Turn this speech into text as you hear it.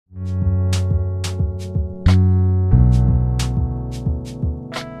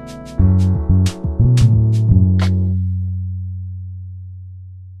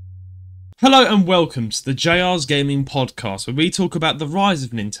Hello and welcome to the JR's Gaming Podcast, where we talk about the rise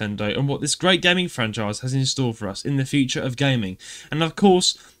of Nintendo and what this great gaming franchise has in store for us in the future of gaming, and of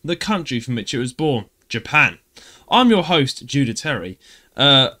course, the country from which it was born, Japan. I'm your host, Judah Terry,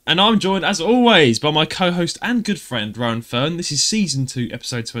 and I'm joined, as always, by my co-host and good friend, Roan Fern. This is Season 2,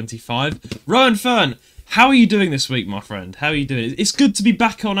 Episode 25. Roan Fern, how are you doing this week, my friend? How are you doing? It's good to be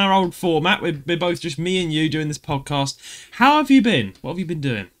back on our old format. We're both just me and you doing this podcast. How have you been? What have you been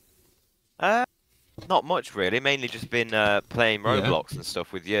doing? Not much really. Mainly just been playing Roblox and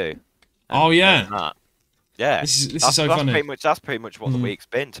stuff with you. Oh yeah, yeah. This is so funny. That's pretty much what the week's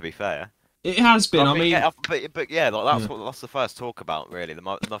been. To be fair, it has been. I mean, yeah, but yeah, like, that's the first talk about really.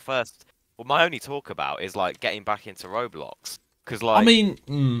 My only talk about is like getting back into Roblox because like I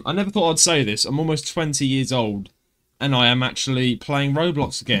mean, I never thought I'd say this. I'm almost 20 years old, and I am actually playing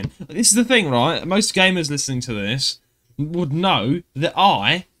Roblox again. This is the thing, right? Most gamers listening to this would know that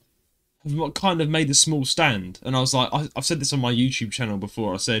I have kind of made a small stand, and I was like, I've said this on my YouTube channel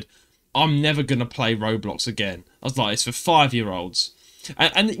before. I said I'm never gonna play Roblox again. I was like, it's for 5-year-olds,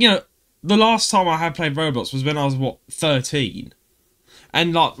 and you know, the last time I had played Roblox was when I was 13,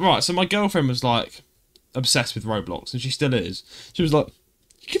 and like, right, so my girlfriend was like obsessed with Roblox, and she still is. She was like,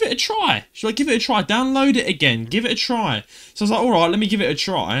 give it a try. She's like, give it a try, download it again, give it a try. So I was like, all right, let me give it a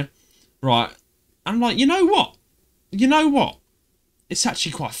try. Right, and I'm like, you know what? It's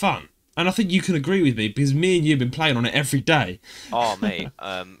actually quite fun. And I think you can agree with me, because me and you have been playing on it every day. Oh, mate.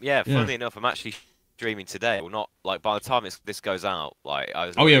 Yeah, funnily enough, I'm actually streaming today. Well, not like by the time this goes out, like I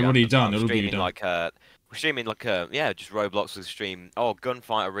was. Oh yeah, already done. It'll be done. Like we're streaming like just Roblox with stream. Oh,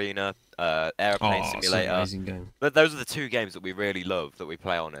 Gunfight Arena, Airplane Simulator. That's an amazing game. But those are the two games that we really love that we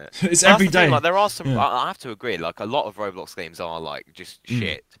play on it. It's every day. Like there are some. I have to agree. Like a lot of Roblox games are like just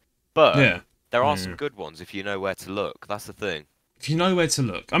shit, but there are some good ones if you know where to look. That's the thing. If you know where to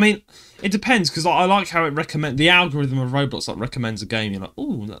look. I mean, it depends, because I like how the algorithm of Roblox like recommends a game. You're like,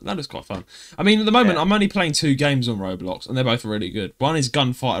 ooh, that looks quite fun. I mean, at the moment, I'm only playing 2 games on Roblox, and they're both really good. One is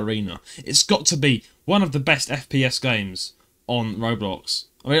Gunfight Arena. It's got to be one of the best FPS games on Roblox.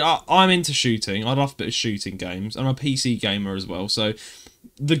 I mean, I'm into shooting. I love a bit of shooting games. I'm a PC gamer as well, so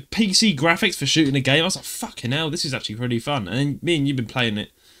the PC graphics for shooting a game, I was like, fucking hell, this is actually pretty fun. And then me and you've been playing it.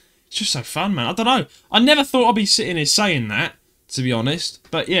 It's just so fun, man. I don't know. I never thought I'd be sitting here saying that, to be honest,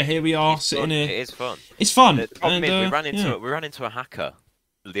 but yeah, here we are sitting here. It is fun. It's fun. The problem is we ran into a hacker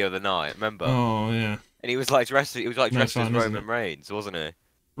the other night. Remember? Oh yeah. And he was like dressed. He was like dressed as Roman Reigns, wasn't he?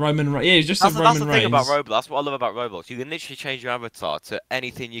 Roman Reigns. Yeah, he was just as Roman Reigns. That's the thing about Roblox. That's what I love about Roblox. You can literally change your avatar to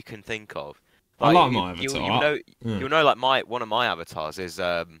anything you can think of. Like, I like my avatar. You know, like one of my avatars is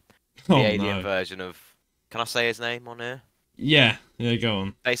the alien version of. Can I say his name on here? Yeah, go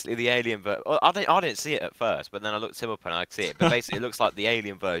on. Basically, the alien version. I didn't see it at first, but then I looked him up and I could see it. But basically, it looks like the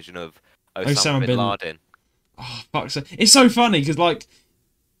alien version of Osama bin Laden. Oh, fuck! It's so funny because like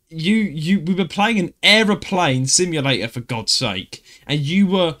we were playing an aeroplane simulator, for God's sake, and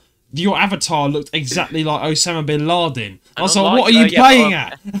your avatar looked exactly like Osama bin Laden. I was like, what are you playing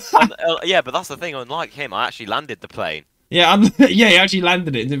at? Yeah, but that's the thing. Unlike him, I actually landed the plane. Yeah, he actually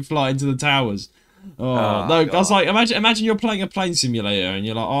landed it and didn't fly into the towers. Oh no! God. I was like, imagine you're playing a plane simulator and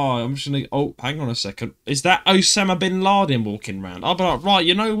you're like, I'm just gonna. Oh, hang on a second. Is that Osama bin Laden walking around? I'll be like, right,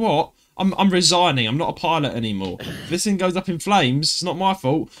 you know what? I'm resigning. I'm not a pilot anymore. If this thing goes up in flames, it's not my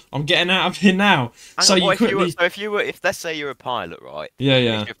fault. I'm getting out of here now. So if let's say you're a pilot, right? Yeah.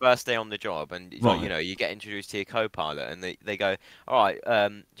 It's your first day on the job, and like, you know, you get introduced to your co-pilot, and they go, all right,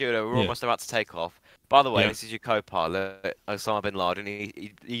 Judah, we're almost about to take off. By the way, this is your co-pilot, Osama bin Laden.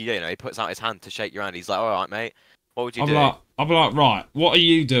 He puts out his hand to shake your hand. He's like, all right, mate, what would you do? I'll be like, right, what are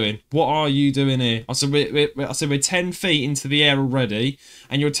you doing? What are you doing here? I said, we're 10 feet into the air already,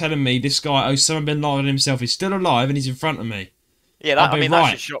 and you're telling me this guy, Osama bin Laden himself, is still alive and he's in front of me. Yeah, that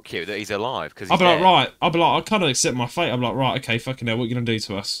should shock you that he's alive. I'll be like, right. I'll be like, I kind of accept my fate. I'll be like, right, okay, fucking hell, what are you going to do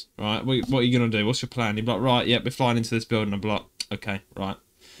to us? Right, what are you going to do? What's your plan? He'd be like, right, yeah, we're flying into this building. I'll be like, okay, right.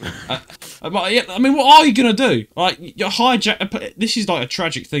 Yeah, I mean, what are you gonna do? Like, you're hijack. This is like a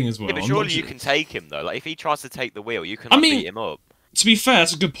tragic thing as well. Yeah, but surely you can take him though. Like, if he tries to take the wheel, you can beat him up. To be fair,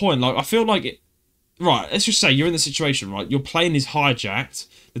 that's a good point. Like, I feel like it. Right, let's just say you're in the situation. Right, your plane is hijacked.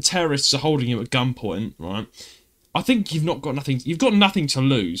 The terrorists are holding you at gunpoint. Right. I think you've got nothing to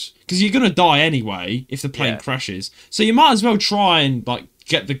lose, because you're gonna die anyway if the plane crashes. So you might as well try and like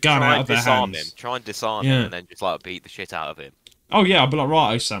get the gun out of their hands. Try and disarm him, and then just like beat the shit out of him. Oh yeah, I'd be like,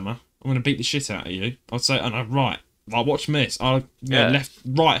 right, Osama, I'm gonna beat the shit out of you. I'd say, right, like, watch me this. I'll left,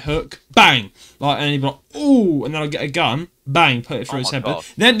 right hook, bang, like, and he'd be like, ooh, and then I'll get a gun, bang, put it through his head. But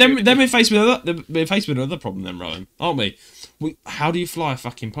then we're faced with another problem, then, Ryan, aren't we? How do you fly a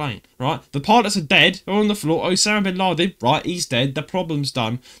fucking plane, right? The pilots are dead, they're on the floor. Osama bin Laden, right, he's dead, the problem's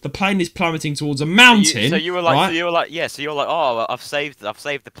done. The plane is plummeting towards a mountain. So you were like, right? so you're like, oh, I've saved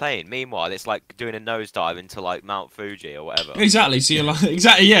the plane. Meanwhile, it's like doing a nosedive into like Mount Fuji or whatever. Exactly. So you're like,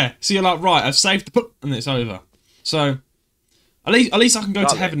 exactly, yeah. So you're like, right, I've saved the, and it's over. So at least I can go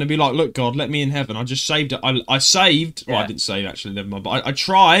to heaven and be like, look, God, let me in heaven. I just saved it. I saved. Yeah. Well, I didn't save actually, never mind. But I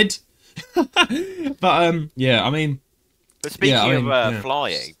tried. But yeah, I mean. But speaking of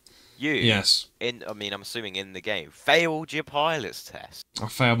flying, you. Yes. I mean, I'm assuming in the game, failed your pilot's test. I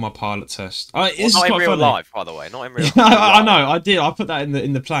failed my pilot test. Not in real life, by the way. Not in real life. I know. I did. I put that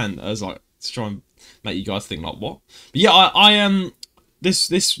in the plan. I was like, to try and make you guys think like what. But yeah, I am.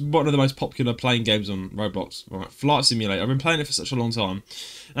 This one of the most popular playing games on Roblox, right? Flight Simulator. I've been playing it for such a long time,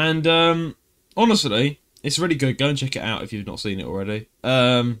 and honestly, it's really good. Go and check it out if you've not seen it already.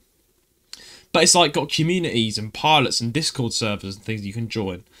 But it's like got communities and pilots and Discord servers and things you can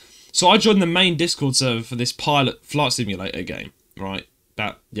join. So I joined the main Discord server for this pilot flight simulator game, right?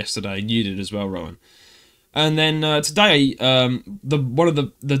 About yesterday, and you did as well, Rowan. And then today, one of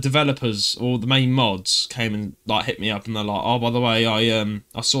the developers or the main mods came and like hit me up, and they're like, "Oh, by the way,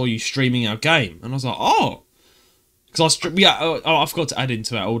 I saw you streaming our game," and I was like, "Oh." Because I forgot to add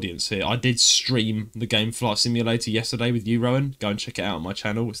into our audience here. I did stream the game Flight Simulator yesterday with you, Rowan. Go and check it out on my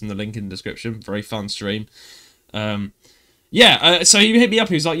channel. It's in the link in the description. Very fun stream. So he hit me up.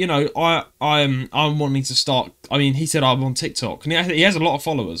 He was like, you know, I'm wanting to start. I mean, he said I'm on TikTok, and he has a lot of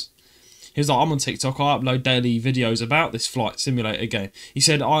followers. He was like, I'm on TikTok. I upload daily videos about this Flight Simulator game. He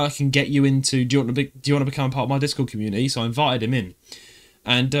said, I can get you into. Do you want to become part of my Discord community? So I invited him in.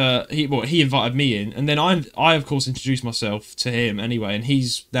 And he invited me in, and then I of course introduced myself to him anyway, and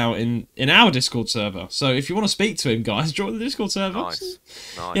he's now in our Discord server. So if you want to speak to him, guys, join the Discord server. Nice.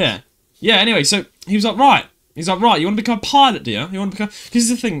 Yeah. Anyway, so he was like, right. He's like, right. You want to become a pilot, do you? You want to become? Because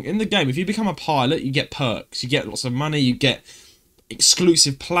the thing in the game, if you become a pilot, you get perks, you get lots of money, you get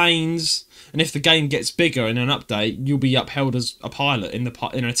exclusive planes, and if the game gets bigger in an update, you'll be upheld as a pilot in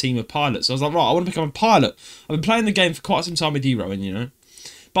a team of pilots. So I was like, right. I want to become a pilot. I've been playing the game for quite some time with you, Rowan, you know.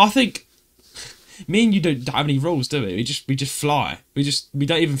 But I think me and you don't have any rules, do we? We just fly. We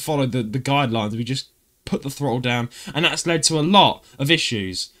don't even follow the guidelines. We just put the throttle down, and that's led to a lot of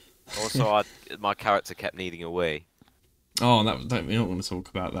issues. Also, my character kept needing a Wii. Oh, we don't want to talk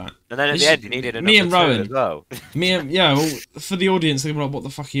about that. And then at the end, he needed a me and Rowan as well. Well, for the audience, they're like, "What the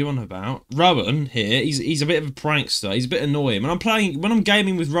fuck are you on about?" Rowan here, he's a bit of a prankster. He's a bit annoying. When I'm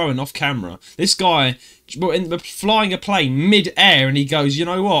gaming with Rowan off camera, this guy flying a plane mid-air, and he goes, "You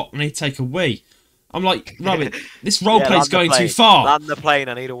know what? I need to take a wee." I'm like, Rowan, this roleplay's going too far. Land the plane,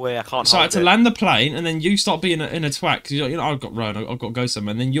 I need a wee, I can't So I had to land the plane, and then you start being in a twat, because you're like, you know, I've got Rowan, I've got to go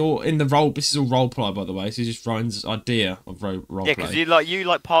somewhere, and then you're in the role, this is all roleplay, by the way, this is just Rowan's idea of roleplay. Yeah, because you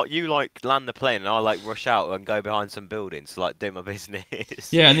land the plane, and I like rush out and go behind some buildings to like do my business.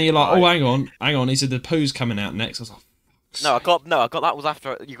 Yeah, and then you're like, oh, hang on, he said the poo's coming out next. I was like, that was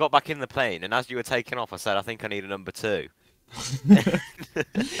after you got back in the plane, and as you were taking off, I said, I think I need a number 2.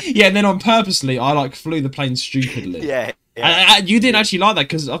 Yeah, and then purposely I like flew the plane stupidly. Yeah. And you didn't actually like that,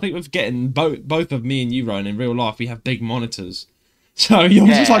 because I think we're forgetting both of me and you, Rowan, in real life we have big monitors, so you're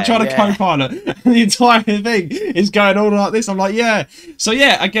just like trying to co-pilot, and the entire thing is going all like this. I'm like, yeah. So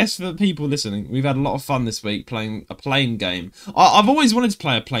yeah, I guess for people listening, we've had a lot of fun this week playing a plane game. I've always wanted to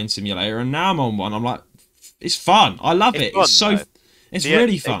play a plane simulator, and now I'm on one. I'm like, it's fun. I love it. It's so. It's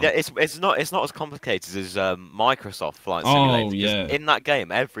really fun. It's not as complicated as Microsoft Flight Simulator. Oh yeah. In that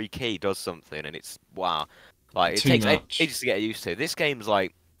game, every key does something, and it's wow. Like it takes ages to get used to. This game's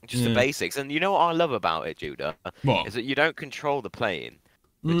like just the basics, and you know what I love about it, Judah? What? Is that you don't control the plane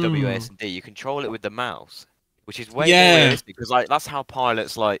with WASD. You control it with the mouse, which is way more realistic, because like that's how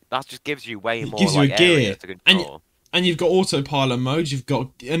pilots like. That just gives you way more. Gives you like, a gear to control. And you've got autopilot mode.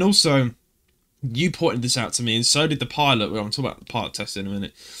 And also. You pointed this out to me, and so did the pilot. Well, I'm talking about the pilot test in a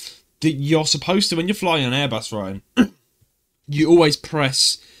minute. That you're supposed to, when you're flying an Airbus, Ryan, you always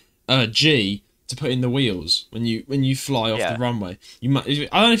press G to put in the wheels when you fly off the runway. I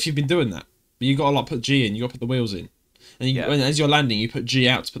don't know if you've been doing that, but you got to like put G in. You got to put the wheels in, and as you're landing, you put G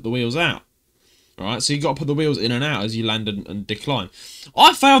out to put the wheels out. Right, so you got to put the wheels in and out as you land and decline.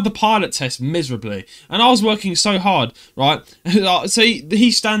 I failed the pilot test miserably, and I was working so hard. Right, so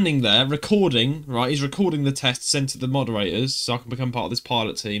he's standing there recording. Right, he's recording the test, sent to the moderators, so I can become part of this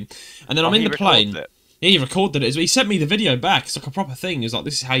pilot team. And then I'm in the plane. Yeah, he recorded it. He sent me the video back. It's like a proper thing. It's like,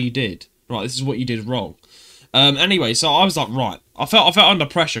 this is how you did. Right, this is what you did wrong. Anyway, so I was like, right. I felt under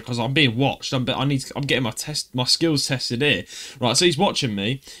pressure because I'm being watched. I'm getting my skills tested here. Right, so he's watching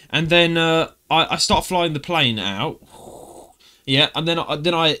me, and then I start flying the plane out, Yeah, and then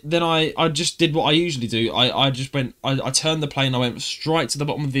I just did what I usually do. I just went. I turned the plane. I went straight to the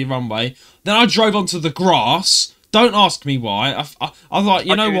bottom of the runway. Then I drove onto the grass. Don't ask me why. I was like,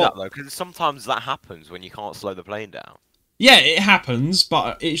 you know what? Because sometimes that happens when you can't slow the plane down. Yeah, it happens,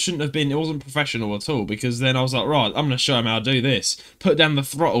 but it shouldn't have been. It wasn't professional at all, because then I was like, right, I'm going to show him how to do this. Put down the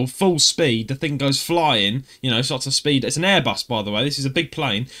throttle, full speed. The thing goes flying. You know, starts to speed. It's an Airbus, by the way. This is a big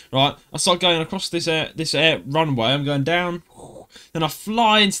plane, right? I start going across this air runway. I'm going down. Then I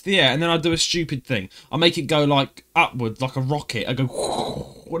fly into the air, and then I do a stupid thing. I make it go like upwards, like a rocket. I go,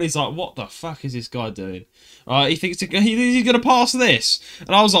 what is like? What the fuck is this guy doing? He thinks he's gonna pass this, and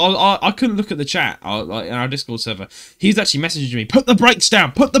I was like, I couldn't look at the chat, like in our Discord server. He's actually messaging me, put the brakes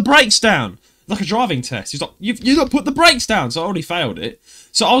down, put the brakes down, like a driving test. He's like, you got to put the brakes down. So I already failed it.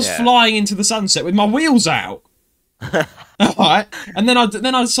 So I was flying into the sunset with my wheels out. Alright, and then I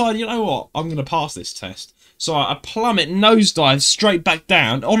decided, you know what, I'm gonna pass this test. So I plummet, nosedive straight back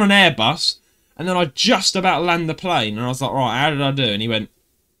down on an Airbus, and then I just about land the plane, and I was like, right, how did I do? And he went,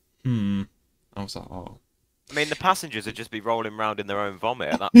 I was like, oh. I mean, the passengers would just be rolling around in their own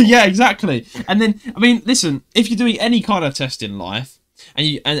vomit at that point. Yeah, exactly. And then, I mean, listen, if you're doing any kind of test in life,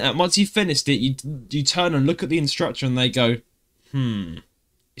 and once you've finished it, you turn and look at the instructor, and they go,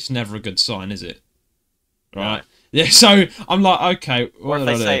 it's never a good sign, is it? Right? Yeah. So I'm like, okay. Or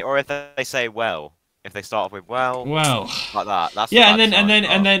if they say, well. If they start off with well, like that, that's yeah,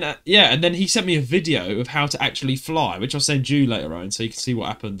 and then he sent me a video of how to actually fly, which I'll send you later on, so you can see what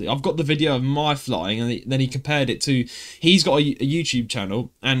happened. I've got the video of my flying, and then he compared it to. He's got a YouTube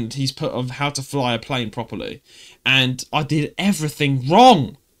channel, and he's put of how to fly a plane properly, and I did everything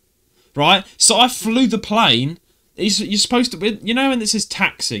wrong, right? So I flew the plane. You're supposed to, you know, when this is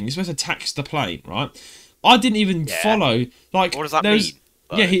taxing, you're supposed to tax the plane, right? I didn't even follow. Like, what does that mean?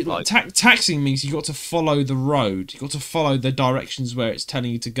 Yeah, taxing means you got to follow the road. You got to follow the directions where it's telling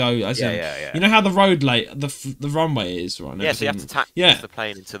you to go. You know how the road the runway is, right? Yeah, so you have to tax the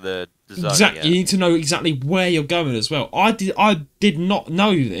plane into the zone. Exactly. You need to know exactly where you're going as well. I did not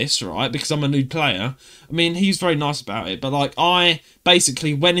know this, right? Because I'm a new player. I mean, he's very nice about it, but like I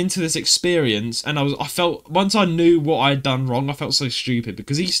basically went into this experience, and I felt once I knew what I had done wrong, I felt so stupid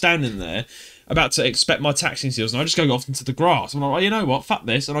because he's standing there about to expect my taxing skills, and I just go off into the grass. I'm like, well, you know what, fuck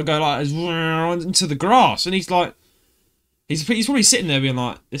this, and I go like into the grass, and he's like, he's probably sitting there being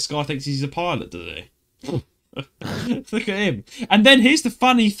like, this guy thinks he's a pilot, does he? Look at him. And then here's the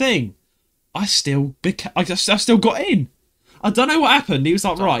funny thing, I still got in. I don't know what happened. He was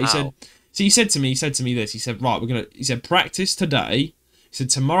like, right, he said to me this. He said, right, he said, practice today. He said,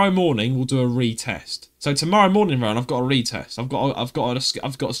 tomorrow morning we'll do a retest. So tomorrow morning, Roan, I've got a retest.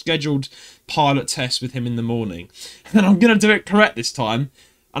 I've got a scheduled pilot test with him in the morning, and I'm gonna do it correct this time,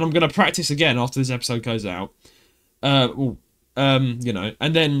 and I'm gonna practice again after this episode goes out. You know,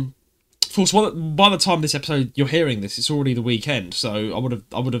 and then, of course, by the time this episode you're hearing this, it's already the weekend. So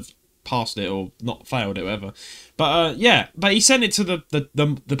I would have passed it or not failed it, whatever. But but he sent it to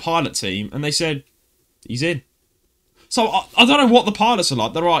the pilot team, and they said he's in. So I don't know what the pilots are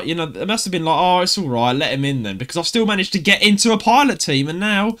like. They're right, you know, it must have been like, oh, it's all right, let him in then, because I've still managed to get into a pilot team, and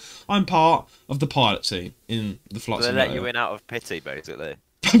now I'm part of the pilot team in the flight simulator. They let you in out of pity, basically.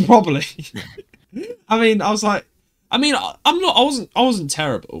 Probably. I mean, I was like, I wasn't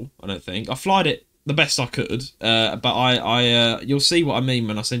terrible. I don't think I flied it the best I could. But you'll see what I mean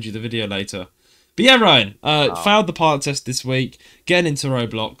when I send you the video later. But yeah, Ryan, failed the pilot test this week. Getting into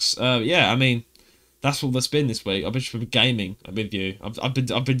Roblox. I mean. That's all that's been this week. I've been gaming with you. I've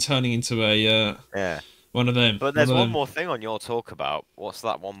been turning into a one of them. But there's one more thing on your talk about. What's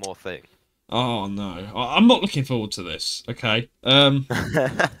that one more thing? Oh no, I'm not looking forward to this. Okay. Why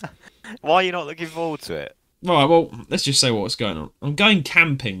are you not looking forward to it? Right. Well, let's just say what's going on. I'm going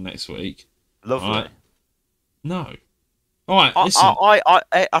camping next week. Lovely. Right? No. All right. Listen.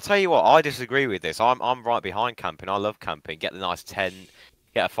 I tell you what. I disagree with this. I'm right behind camping. I love camping. Get the nice tent.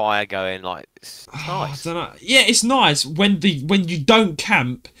 Get a fire going, like it's nice. I don't know. Yeah, it's nice when you don't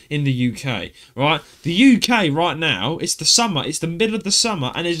camp in the UK, right? The UK right now, it's the summer, it's the middle of the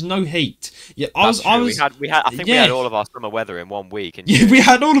summer, and there's no heat. Yeah, I think we had all of our summer weather in 1 week. And yeah, we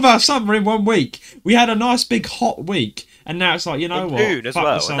had all of our summer in 1 week. We had a nice big hot week, and now it's like, you know what? June as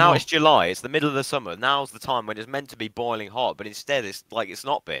well. And now it's July. It's the middle of the summer. Now's the time when it's meant to be boiling hot, but instead it's like it's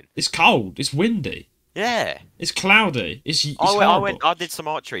not been. It's cold. It's windy. Yeah, it's cloudy. I did some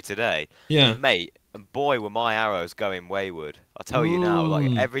archery today. Yeah, mate, and boy were my arrows going wayward. I tell you now,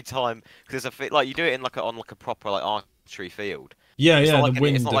 like every time, because like you do it in on a proper like archery field. Yeah, it's yeah. Not like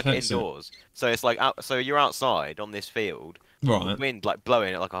it's not like indoors. So it's like so you're outside on this field, right? The wind like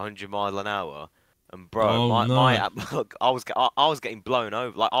blowing at like 100 miles an hour, And bro, Oh no. look, I was getting blown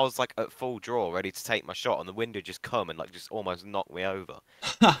over. Like I was like at full draw, ready to take my shot, and the wind had just come and like just almost knocked me over.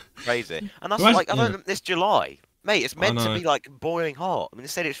 Crazy. And that's like I don't. This July, mate. It's meant to be like boiling hot. I mean, they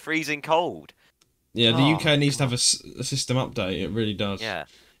said it's freezing cold. Yeah, the UK needs to have a system update. It really does. Yeah.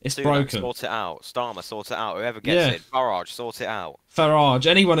 It's broken. Sort it out. Starmer, sort it out. Whoever gets it. Farage, sort it out. Farage,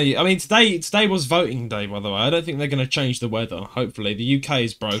 any one of you. I mean, today was voting day, by the way. I don't think they're going to change the weather, hopefully. The UK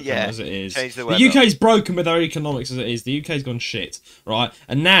is broken as it is. Change the weather. The UK is broken with our economics as it is. The UK's gone shit, right?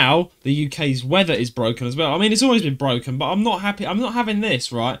 And now the UK's weather is broken as well. I mean, it's always been broken, but I'm not happy. I'm not having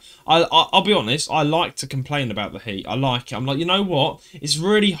this, right? I'll be honest. I like to complain about the heat. I like it. I'm like, you know what? It's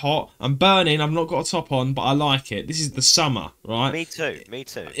really hot. I'm burning. I've not got a top on, but I like it. This is the summer, right? Me too. Me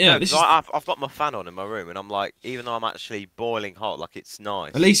too. Yeah, no, I've got my fan on in my room, and I'm like, even though I'm actually boiling hot, like it's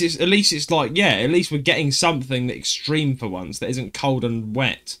nice. At least it's like, yeah, at least we're getting something extreme for once that isn't cold and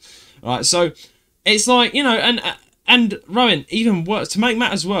wet, right? So it's like, you know, and Rowan, even worse, to make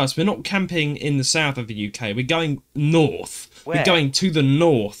matters worse, we're not camping in the south of the UK. We're going north. Where? We're going to the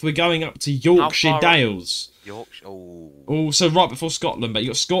north. We're going up to Yorkshire Dales. Yorkshire. Oh. Oh, so right before Scotland, but you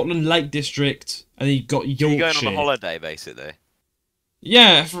got Scotland Lake District, and then you got Yorkshire. You're going on a holiday, basically.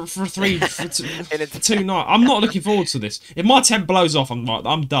 Yeah, for 2 nights. I'm not looking forward to this. If my tent blows off, I'm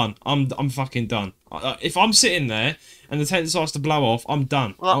done. I'm fucking done. If I'm sitting there and the tent starts to blow off, I'm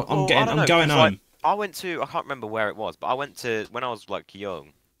done. Well, I'm going home. Like, I went to, I can't remember where it was, but I went to when I was like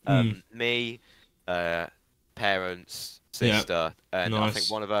young. Me, parents, sister, and I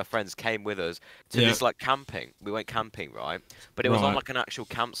think one of her friends came with us to this like camping. We went camping, right? But it was on like an actual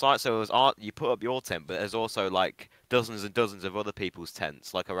campsite, so it was you put up your tent, but there's also like dozens and dozens of other people's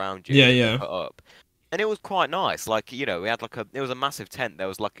tents like around you. Put up. And it was quite nice. Like, you know, we had like it was a massive tent. There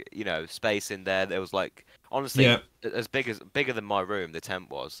was like, you know, space in there. There was like, honestly, bigger than my room. The tent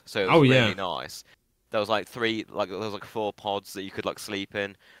was, so it was really nice. There was like there was like 4 pods that you could like sleep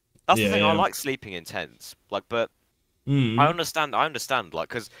in. That's the thing. I like sleeping in tents. Like, but I understand. Like,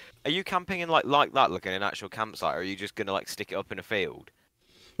 because are you camping in like that, like in an actual campsite, or are you just gonna like stick it up in a field?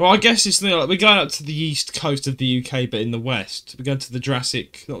 Well, I guess it's like we're going up to the east coast of the UK, but in the west. We're going to the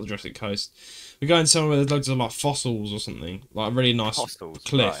not the Jurassic coast. We're going somewhere where there's loads of like fossils or something, like really nice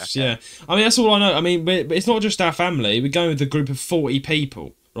cliffs. Right, okay. Yeah, I mean that's all I know. I mean, but it's not just our family. We're going with a group of 40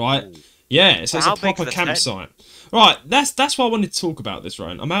 people, right? Ooh. Yeah, so it's a proper campsite. Right, that's why I wanted to talk about this,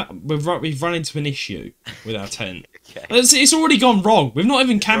 Ryan. We've run into an issue with our tent. Okay. It's already gone wrong. We've not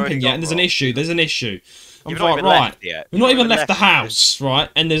even camping yet, and there's an issue. There's an issue. I'm like, right. We've not even left the house, right?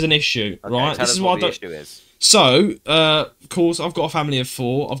 And there's an issue, right? This is what the issue is. So, of course, I've got a family of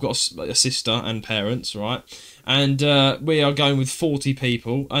 4. I've got a sister and parents, right? And we are going with 40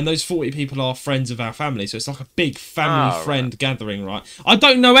 people, and those 40 people are friends of our family, so it's like a big family-friend gathering, right? I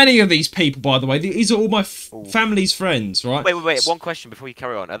don't know any of these people, by the way. These are all my family's friends, right? Wait. One question before you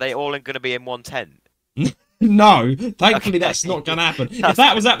carry on. Are they all going to be in one tent? No, thankfully that's not going to happen. If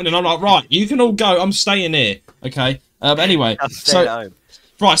that was happening, I'm like, right, you can all go. I'm staying here, okay? Anyway,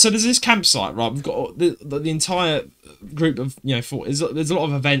 right, so there's this campsite, right? We've got the entire group of, you know, 4. There's a lot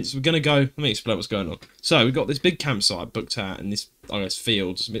of events. We're going to go. Let me explain what's going on. So we've got this big campsite booked out in this, I guess,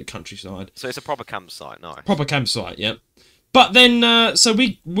 fields, a bit countryside. So it's a proper campsite, nice. Proper campsite, yeah. But then, so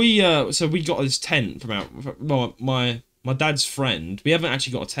we got this tent from my dad's friend. We haven't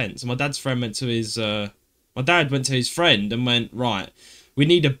actually got a tent. So my dad's friend went to his. My dad went to his friend and went, right, we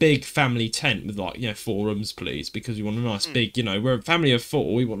need a big family tent with, like, you know, 4 rooms, please, because we want a nice big, you know, we're a family of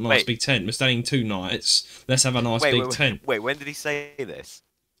 4, we want a nice big tent. We're staying 2 nights. Let's have a nice big tent. Wait, when did he say this?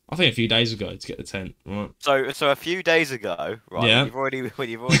 I think a few days ago to get the tent, right? So a few days ago, right? Yeah. When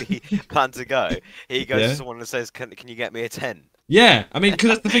you've already planned to go, he goes to someone and says, "Can you get me a tent?" Yeah, I mean, because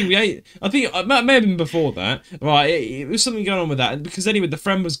that's the thing. I think it may have been before that, right? It was something going on with that, because anyway, the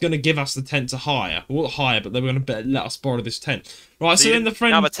friend was going to give us the tent to hire. Well, not hire, but they were going to let us borrow this tent, right? So then the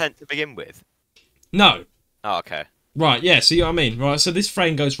friend have a tent to begin with. No. Oh, okay. Right, yeah, so you know what I mean? Right, so this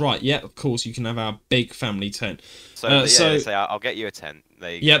friend goes, right, yeah, of course, you can have our big family tent. So they say, I'll get you a tent.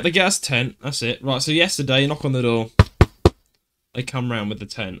 There you go. They get us a tent, that's it. Right, so yesterday, knock on the door, they come round with the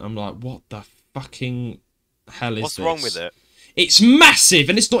tent. I'm like, what the fucking hell is this? What's wrong with it? It's massive,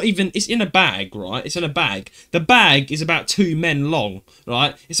 and it's not even, it's in a bag, right? It's in a bag. The bag is about 2 men long,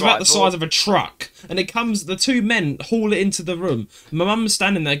 right? It's about the size of a truck. And it comes, the 2 men haul it into the room. My mum's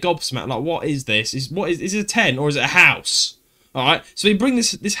standing there gobsmacked, like, what is this? Is it a tent, or is it a house? Alright, so we bring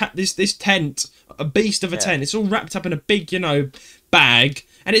this tent, a beast of a tent. It's all wrapped up in a big, you know, bag.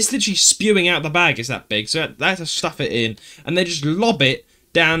 And it's literally spewing out the bag, it's that big. So they have to stuff it in, and they just lob it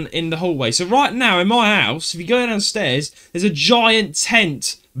down in the hallway. So right now in my house, if you go downstairs, there's a giant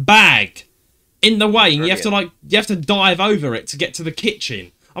tent bag in the way, and you have to dive over it to get to the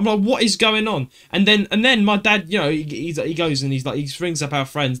kitchen. I'm like, what is going on? And then my dad, you know, he goes and he rings up our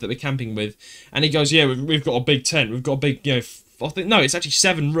friends that we're camping with, and he goes, yeah, we've got a big tent. We've got a big, you know, I think no, it's actually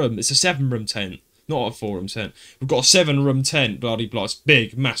 7 room. It's a 7-room tent, not a 4-room tent. We've got a 7-room tent, bloody blah. It's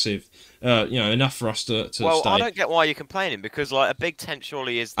big, massive. You know, enough for us to well, stay. I don't get why you're complaining, because like a big tent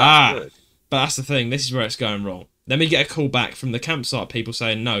surely is that good. But that's the thing. This is where it's going wrong. Then we get a call back from the campsite people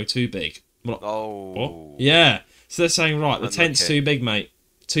saying no, too big. Like, oh. What? Yeah. So they're saying, right, the tent's too big, mate.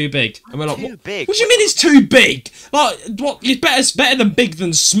 Too big. And we're like, too big? What do you mean it's too big? Like, what? It's better than big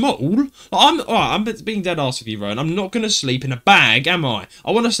than small. Like, I'm being dead ass with you, Roan. I'm not going to sleep in a bag, am I?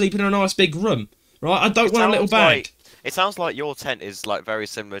 I want to sleep in a nice big room, right? I don't want a little bag. It sounds like your tent is like very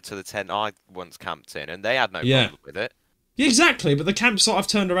similar to the tent I once camped in, and they had no problem with it. Yeah, exactly. But the campsite I've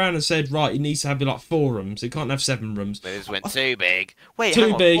turned around and said, right, it needs to have like 4 rooms. It can't have 7 rooms. It just went too big. Wait, too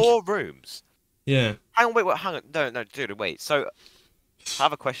hang on, big. 4 rooms? Yeah. Hang on, wait, hang on. No, dude, wait. So, I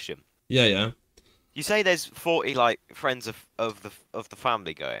have a question. Yeah. You say there's 40 like friends of the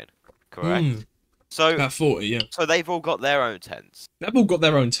family going, correct? So about 40, yeah. So they've all got their own tents. They've all got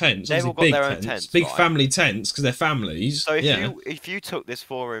their own tents. They've all got their own tents, big right? family tents because they're families. So if you took this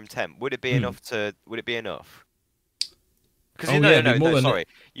 4-room tent, would it be enough to? Would it be enough? Because no, sorry.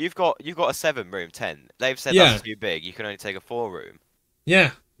 You've got a 7-room tent. They've said that's too big. You can only take a 4-room.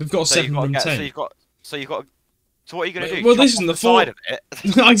 Yeah, we've got a 7-room tent. So you've got. So what are you going to do? Well, this isn't the side of it.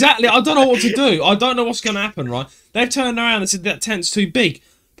 Exactly. I don't know what to do. I don't know what's going to happen. Right? They've turned around and said that tent's too big,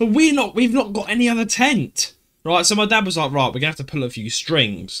 but we've not got any other tent. Right, so my dad was like, right, we're going to have to pull a few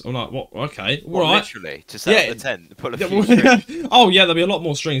strings. I'm like, what? Okay, all right. Literally, to set up the tent, pull a few strings. Oh, yeah, there'll be a lot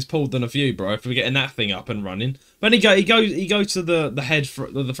more strings pulled than a few, bro, if we're getting that thing up and running. But he goes to the head,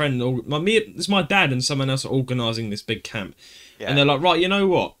 the friend, it's my dad and someone else organising this big camp. Yeah. And they're like, right, you know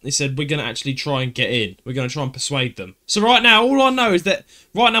what? He said, we're going to actually try and get in. We're going to try and persuade them. So right now, all I know is that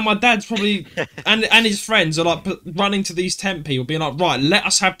right now my dad's probably, and his friends are like running to these tent people, being like, right, let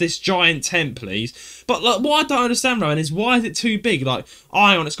us have this giant tent, please. But like, what I don't understand, Rowan, is why is it too big? Like, oh,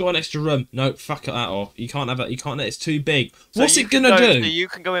 hang on, it's got an extra room. No, fuck it that off. You can't have it. You can't. It's too big. So what's it going to do? So you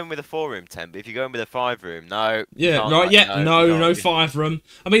can go in with a 4-room tent, but if you go in with a 5-room, no. Yeah, right. Yeah, no 5-room.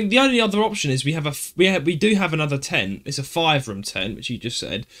 I mean, the only other option is we do have another tent. It's a 5-room tent, which you just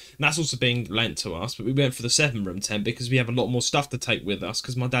said, and that's also being lent to us. But we went for the 7-room tent because we have a lot more stuff to take with us.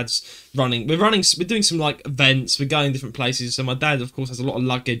 Because my dad's running. We're doing some like events. We're going different places. So my dad, of course, has a lot of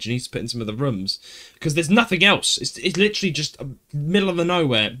luggage and needs to put in some of the rooms because there's nothing else. It's literally just middle of the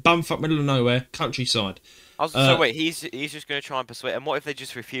nowhere, bumfuck middle of nowhere, countryside. So wait, he's just going to try and persuade. And what if they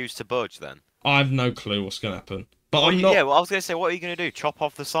just refuse to budge then? I have no clue what's going to happen. But I'm not. Yeah, well, I was going to say, what are you going to do? Chop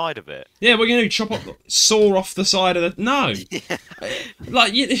off the side of it? Yeah, we're going to saw off the side of the. No,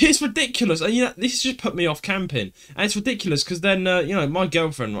 like it's ridiculous, and this just put me off camping, and it's ridiculous because then my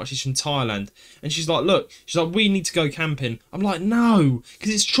girlfriend, right, she's from Thailand, and she's like, we need to go camping. I'm like, no,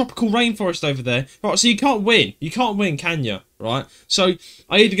 because it's tropical rainforest over there, right? So you can't win, can you? Right? So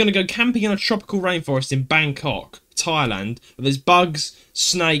I'm either going to go camping in a tropical rainforest in Bangkok, Thailand, where there's bugs,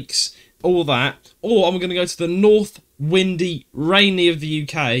 snakes, all that, or I'm going to go to the north, windy, rainy of the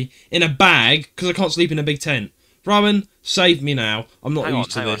UK in a bag because I can't sleep in a big tent. Rowan, save me now. I'm not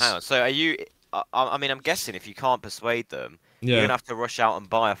used to this. Hang on. So are you? I mean, I'm guessing if you can't persuade them, you're gonna have to rush out and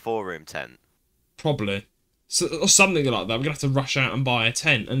buy a 4-room tent. Probably, or something like that. We're gonna have to rush out and buy a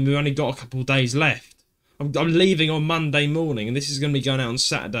tent, and we've only got a couple of days left. I'm leaving on Monday morning, and this is going to be going out on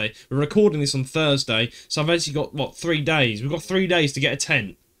Saturday. We're recording this on Thursday, so I've actually got 3 days. We've got 3 days to get a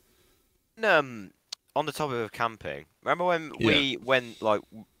tent. On the topic of camping, remember when we went like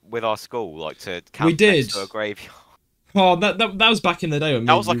with our school to camp we did. next to a graveyard? Oh, that was back in the day when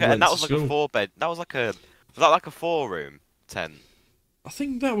that was like a 4-bed. That was like a 4-room tent. I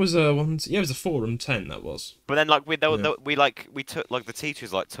think that was a one. Yeah, it was a 4-room tent. That was. But then we took the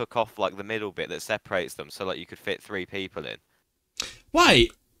teachers took off the middle bit that separates them so you could fit 3 people in.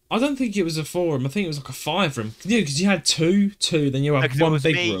 Wait. I don't think it was a 4-room. I think it was like a 5-room. Yeah, because you had two. Then you had one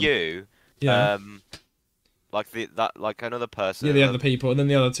big room. You. Yeah. Another person. Yeah, the other people, and then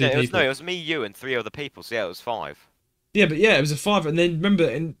the other 2 people. It was me, you, and 3 other people. So yeah, it was 5. Yeah, but it was a 5. And then remember,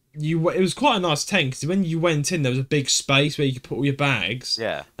 it was quite a nice tent because when you went in, there was a big space where you could put all your bags.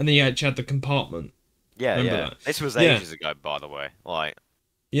 Yeah. And then you actually had the compartment. Yeah, that? This was ages ago, by the way.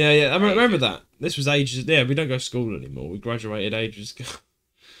 Yeah. I remember that. This was ages. Yeah, we don't go to school anymore. We graduated ages ago.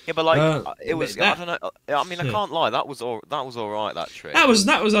 Yeah, but like it was. I That don't know. I mean, I yeah. can't lie. That was all right. That trip. That was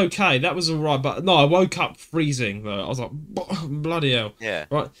okay. That was all right. But no, I woke up freezing though. I was like, bloody hell. Yeah.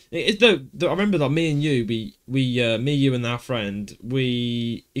 Right. I remember that me and you, me, you, and our friend,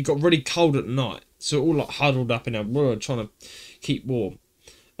 it got really cold at night, so all like huddled up in our room trying to keep warm.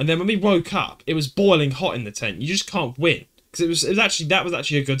 And then when we woke up, it was boiling hot in the tent. You just can't win because that was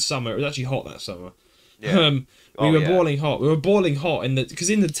actually a good summer. It was actually hot that summer. Yeah. We were boiling hot. We were boiling hot because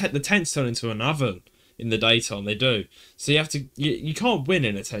in the tents turn into an oven in the daytime. They do. So you can't win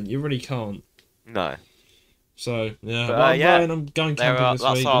in a tent. You really can't. No. So yeah, But, I'm going camping this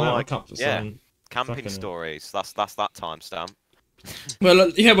week. I'm out of camping stories. That's that timestamp.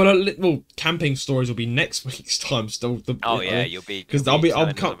 Well, camping stories will be next week's time. Still, you'll be because I'm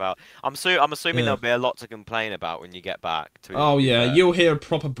assuming there'll be a lot to complain about when you get back. You'll hear a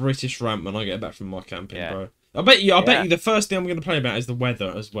proper British rant when I get back from my camping, bro. I bet you the first thing I'm going to play about is the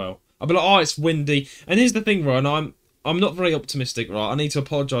weather as well. I'll be like, oh, it's windy. And here's the thing, right? I'm not very optimistic, right? I need to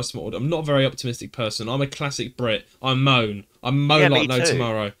apologise for I'm not a very optimistic person. I'm a classic Brit. I moan like no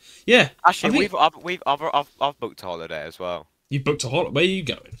tomorrow. Yeah. Actually, I've booked a holiday as well. You booked a holiday. Where are you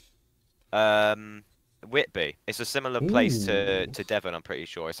going? Whitby. It's a similar place to Devon. I'm pretty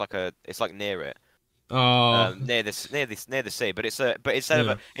sure. It's like near it. Near the sea. But instead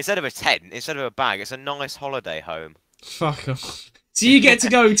of a tent, instead of a bag, it's a nice holiday home. Fuck off. So you get to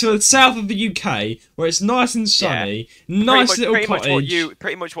go to the south of the UK where it's nice and sunny, nice little cottage.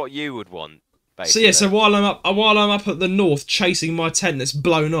 Pretty much what you would want. Basically. So yeah. So while I'm up at the north chasing my tent that's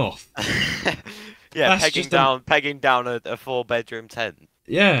blown off. Yeah, pegging down a 4-bedroom tent.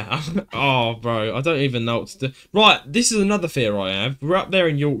 Yeah. Oh, bro, I don't even know what to do. Right, this is another fear I have. We're up there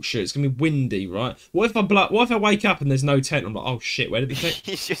in Yorkshire. It's gonna be windy, right? What if I wake up and there's no tent? I'm like, oh shit, where did the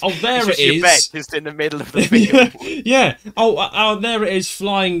tent? Oh, there it is. Your bed just in the middle of the field. Yeah. Oh, there it is,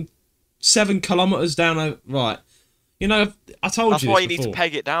 flying 7 kilometers down. Right. You know, I told you. That's why you need to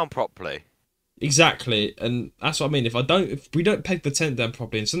peg it down properly. Exactly, and that's what I mean. If we don't peg the tent down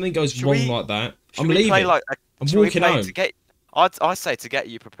properly, and something goes wrong like that, I'm leaving. I'm walking home. I say to get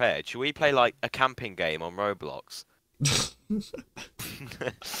you prepared. Should we play like a camping game on Roblox?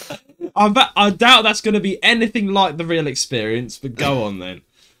 I doubt that's going to be anything like the real experience. But go on then.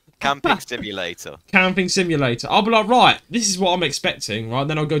 Camping simulator. Camping simulator. I'll be like, right, this is what I'm expecting, right?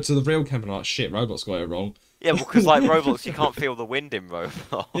 Then I'll go to the real camp and like, shit, Roblox got it wrong. Yeah, because like Roblox, you can't feel the wind in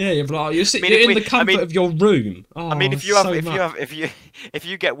Roblox. Yeah, you're like you're in the comfort of your room. Oh, I mean, if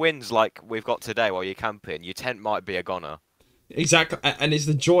you get winds like we've got today while you're camping, your tent might be a goner. Exactly, and it's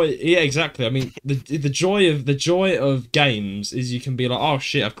the joy. Yeah, exactly. I mean, the joy of games is you can be like, oh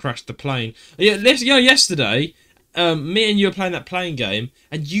shit, I've crashed the plane. Yeah, yesterday, me and you were playing that plane game,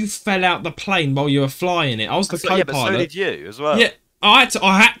 and you fell out the plane while you were flying it. I was the co-pilot. Yeah, but so did you as well. Yeah, I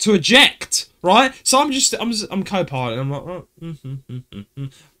had to eject. Right, so I'm co-pilot. And I'm like,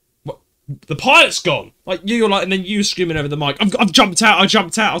 What? The pilot's gone. Like you're like, and then you screaming over the mic. I've jumped out. I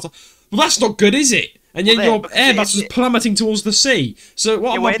jumped out. I was like, well, that's not good, is it? And then your Airbus was plummeting towards the sea. So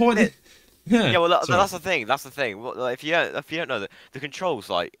what am I pointing? Yeah, well, that's the thing. That's the thing. Well, if you don't know the controls,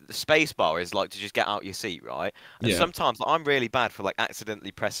 like the space bar is like to just get out your seat, right? And sometimes I'm really bad for like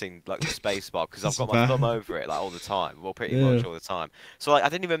accidentally pressing like the space bar because I've got my thumb over it like all the time, well, pretty much all the time. So like I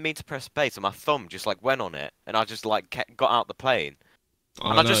didn't even mean to press space, and my thumb just like went on it, and I just like got out the plane,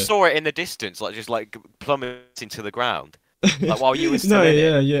 and I just saw it in the distance, like just like plummeting to the ground, like while you were still in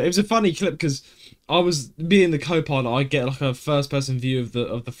it. Yeah. It was a funny clip because I was being the co-pilot. I get like a first-person view of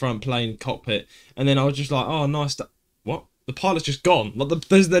the front plane cockpit, and then I was just like, "Oh, nice." What? The pilot's just gone. Like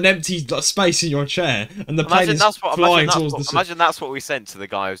there's an empty space in your chair, and the plane is flying towards the. Imagine that's what we sent to the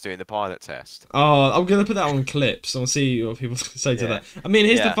guy who's doing the pilot test. Oh, I'm gonna put that on clips. I'll see what people say to that. I mean,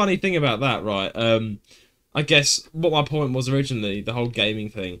 here's the funny thing about that, right? I guess what my point was originally, the whole gaming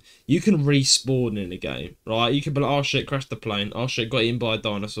thing, you can respawn in a game, right? You can be like, oh shit, crashed the plane. Oh shit, got eaten by a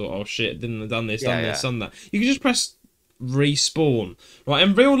dinosaur. Oh shit, done this, done that. You can just press respawn, right?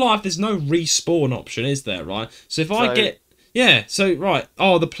 In real life, there's no respawn option, is there, right? So if I get... Yeah, so, right.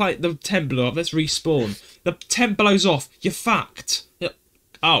 Oh, the tent blew up. Let's respawn. The tent blows off. You're fucked.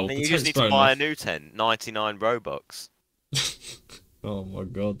 Oh, and you just need to buy a new tent. 99 Robux. Oh, my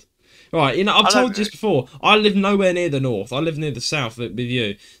God. Right, you know, I've told you this before. I live nowhere near the north. I live near the south with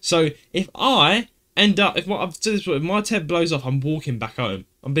you. So if I end up, if my tent blows off, I'm walking back home.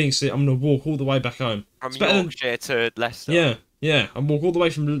 I'm gonna walk all the way back home. From Yorkshire to Leicester. Yeah. I'm walk all the way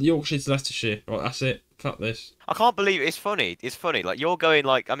from Yorkshire to Leicestershire. Right, that's it. Fuck this. I can't believe it's funny. It's funny. Like you're going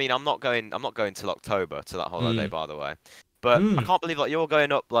like, I mean, I'm not going till October to that holiday, by the way. But I can't believe like you're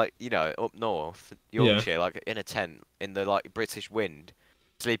going up like, you know, up north Yorkshire, like in a tent in the like British wind.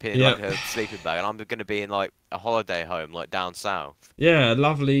 sleeping in like a sleeping bag, and I'm gonna be in like a holiday home, like down south. Yeah,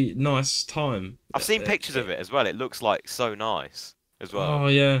 lovely, nice time. I've seen pictures of it as well. It looks like so nice as well. Oh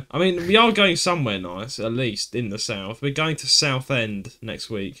yeah, I mean we are going somewhere nice, at least in the south. We're going to Southend next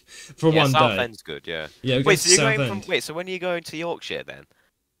week for one day. Southend's good, yeah. Yeah, wait, so you're going from so when are you going to Yorkshire then?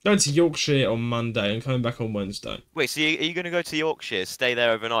 Going to Yorkshire on Monday and coming back on Wednesday. Wait, so are you going to go to Yorkshire, stay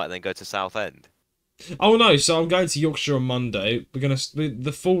there overnight, and then go to Southend? Oh no, so I'm going to Yorkshire on Monday. We're gonna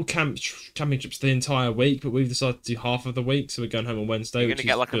the full championship's the entire week, but we've decided to do half of the week, so we're going home on Wednesday. You're gonna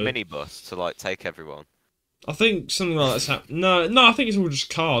get like a minibus to like take everyone. I think something like that's happening. No, I think it's all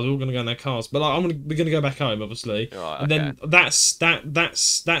just cars. We're all gonna go in their cars, but like we're gonna go back home, obviously. Right, and then that's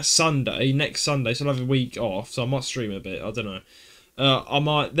Sunday, next Sunday, so I'll have a week off. So I might stream a bit. I don't know.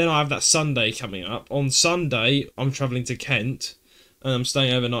 Then I have that Sunday coming up. On Sunday, I'm travelling to Kent, and I'm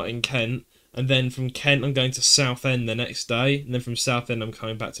staying overnight in Kent. And then from Kent, I'm going to Southend the next day. And then from Southend, I'm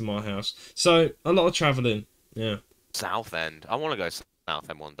coming back to my house. So, a lot of travelling. Yeah. Southend. I want to go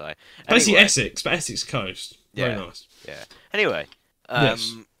Southend one day. Basically Essex, but Essex coast. Very nice. Yeah. Anyway, yes.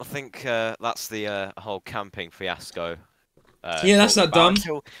 I think that's the whole camping fiasco. Yeah, that's that done.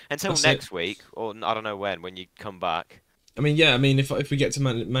 Until next week, or I don't know when you come back. I mean, yeah, if we get to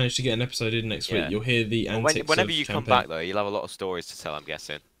manage to get an episode in next week, you'll hear the antics whenever you camping. come back, though, you'll have a lot of stories to tell, I'm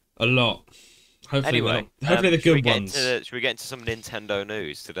guessing. A lot. Hopefully, hopefully the good ones. Should we get into some Nintendo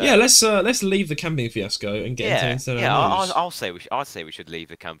news today? Yeah, let's leave the camping fiasco and get into Nintendo news. I'd say we should leave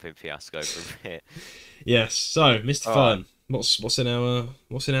the camping fiasco for a bit. Yes. So, Mr. Fern, what's in our All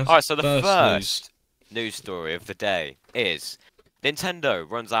right. So the first news story of the day is Nintendo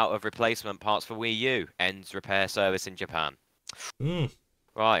runs out of replacement parts for Wii U, ends repair service in Japan.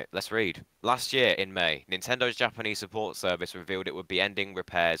 Right, let's read. Last year, in May, Nintendo's Japanese support service revealed it would be ending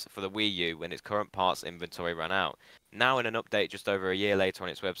repairs for the Wii U when its current parts inventory ran out. Now, in an update just over a year later on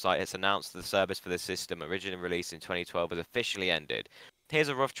its website, it's announced the service for the system, originally released in 2012, has officially ended. Here's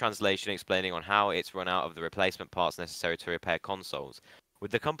a rough translation explaining on how it's run out of the replacement parts necessary to repair consoles.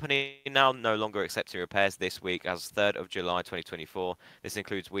 With the company now no longer accepting repairs this week as 3rd of July 2024, this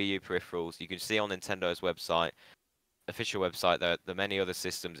includes Wii U peripherals. You can see on Nintendo's official website that the many other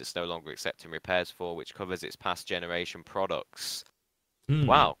systems it's no longer accepting repairs for, which covers its past generation products.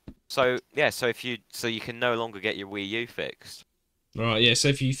 Wow. So you can no longer get your Wii U fixed. Right, yeah, so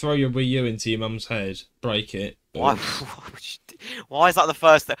if you throw your Wii U into your mum's head, break it. Why is that the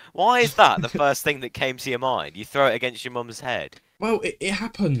first thing? Why is that the first thing that came to your mind? You throw it against your mum's head. Well, it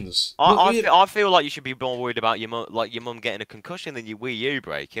happens. I feel like you should be more worried about your mum getting a concussion than your Wii U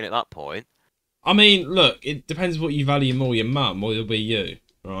breaking at that point. I mean, look, it depends what you value more, your mum or the Wii U,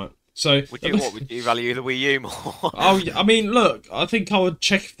 right? So would you value the Wii U more? Oh, I mean, look, I think I would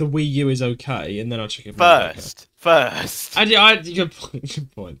check if the Wii U is okay, and then I'll check if first. Good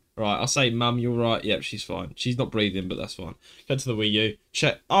point. Right, I'll say, Mum, you're right. Yep, she's fine. She's not breathing, but that's fine. Go to the Wii U.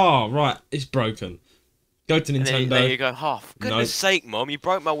 Check. Oh, right, it's broken. Go to Nintendo. There you go. Oh, for goodness sake, Mum, you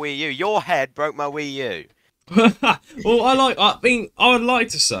broke my Wii U. Your head broke my Wii U. Well, I would like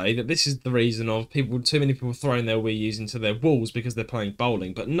to say that this is the reason of too many people throwing their Wii U's into their walls because they're playing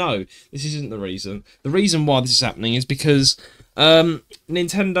bowling. But no, this isn't the reason. The reason why this is happening is because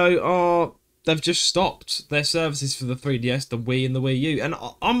Nintendo they've just stopped their services for the 3DS, the Wii, and the Wii U. And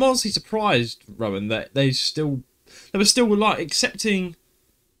I'm honestly surprised, Rowan, that they were still like accepting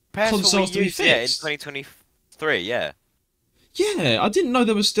consoles to be fixed. In 2023, yeah. Yeah, I didn't know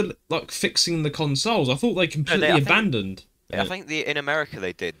they were still like fixing the consoles. I thought they completely abandoned. I think in America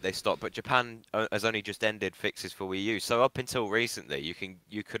they did. They stopped, but Japan has only just ended fixes for Wii U. So up until recently,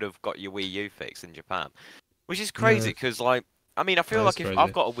 you could have got your Wii U fixed in Japan, which is crazy because I feel like if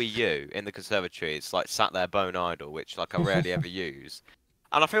I've got a Wii U in the conservatory, it's like sat there bone idle, which like I rarely ever use.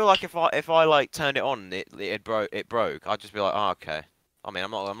 And I feel like if I like turned it on, it broke. I'd just be like, oh, okay. I mean,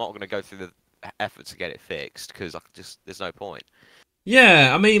 I'm not going to go through the effort to get it fixed because there's no point.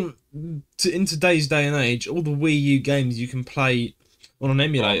 Yeah, I mean, in today's day and age, all the Wii U games you can play on an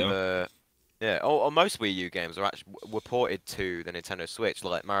emulator. Most Wii U games were ported to the Nintendo Switch,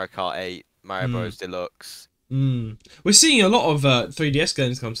 like Mario Kart 8, Mario Bros Deluxe. We're seeing a lot of 3DS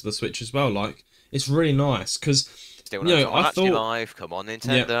games come to the Switch as well. Like, it's really nice because still no Tomodachi Life. Come on,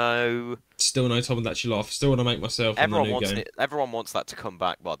 Nintendo. Yeah, still no Tomodachi Life. Still want to make myself. Everyone wants that to come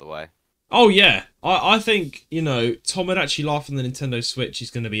back, by the way. Oh yeah, I think Tomodachi Life on the Nintendo Switch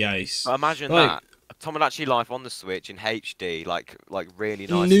is going to be ace. Imagine that Tomodachi Life on the Switch in HD, like really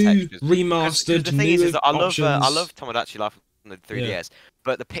nice new textures. Remastered. The thing is that I love Tomodachi Life the 3DS,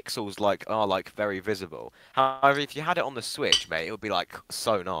 but the pixels like are like very visible. However, if you had it on the Switch, mate, it would be like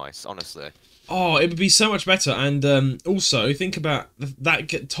so nice, honestly. Oh, it would be so much better. And also think about that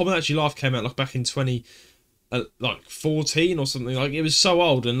Tomodachi Life came out like back in 2014 or something. Like it was so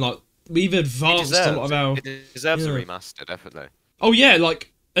old, and like we've advanced a lot of our. It deserves a remaster, definitely. Oh yeah,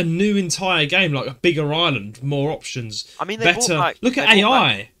 like a new entire game, like a bigger island, more options. I mean, better. Look at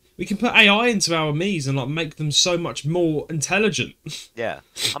AI. We can put AI into our Miis and like make them so much more intelligent. Yeah,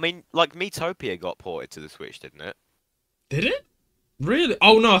 I mean, like Miitopia got ported to the Switch, didn't it? Did it? Really?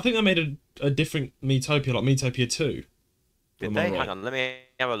 Oh no, I think they made a different Miitopia, like Miitopia 2. Did they? Right? Hang on, let me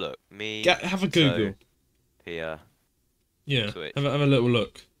have a look. Have a Google. Yeah. Switch. Have a little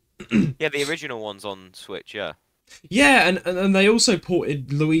look. Yeah, the original one's on Switch. Yeah. Yeah, and they also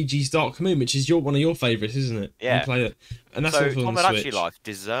ported Luigi's Dark Moon, which is one of your favourites, isn't it? Yeah. You play it, and that's so also on the Switch. Tomodachi Life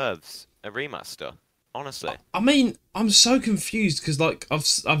deserves a remaster, honestly. I mean, I'm so confused because like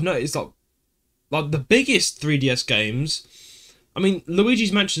I've noticed like the biggest 3DS games. I mean,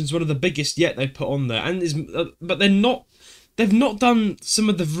 Luigi's Mansion is one of the biggest yet they've put on there, and but they're not. They've not done some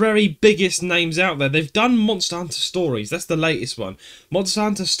of the very biggest names out there. They've done Monster Hunter Stories. That's the latest one. Monster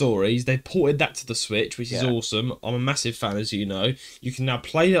Hunter Stories, they ported that to the Switch, which is awesome. I'm a massive fan, as you know. You can now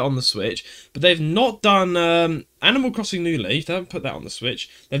play it on the Switch. But they've not done Animal Crossing New Leaf. They haven't put that on the Switch.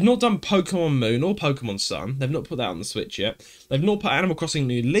 They've not done Pokemon Moon or Pokemon Sun. They've not put that on the Switch yet. They've not put Animal Crossing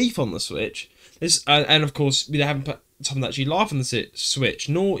New Leaf on the Switch. And of course, they haven't put Tomodachi Life on the Switch,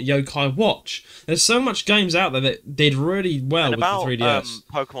 nor Yokai Watch. There's so much games out there that did really well with the 3DS.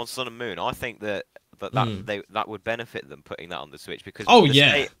 Pokemon Sun and Moon, I think that would benefit them putting that on the Switch because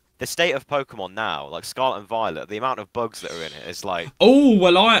the state of Pokemon now, like Scarlet and Violet, the amount of bugs that are in it is like. Oh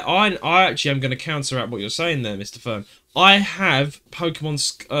well, I actually am going to counteract what you're saying there, Mr. Fern. I have Pokemon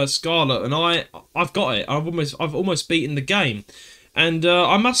Scarlet, and I've got it. I've almost beaten the game, and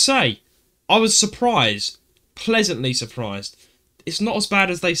I must say, I was surprised. Pleasantly surprised. It's not as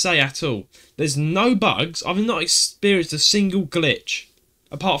bad as they say at all. There's no bugs. I've not experienced a single glitch,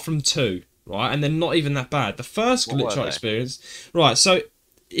 apart from 2, right? And they're not even that bad. The first glitch I experienced, right? So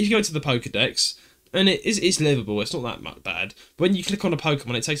if you go to the Pokédex, and it's livable. It's not that much bad. When you click on a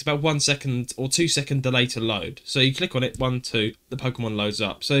Pokemon, it takes about 1 second or 2 second delay to load. So you click on it, 1, 2, the Pokemon loads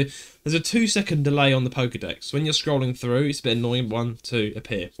up. So there's a 2 second delay on the Pokédex. When you're scrolling through, it's a bit annoying. 1, 2,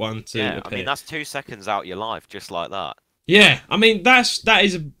 appear. 1, 2, appear. I mean that's 2 seconds out your life, just like that. Yeah, I mean it's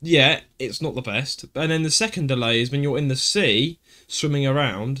not the best. And then the second delay is when you're in the sea, swimming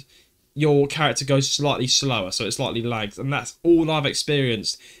around, your character goes slightly slower, so it slightly lags, and that's all I've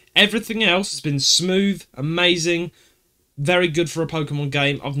experienced. Everything else has been smooth, amazing, very good for a Pokemon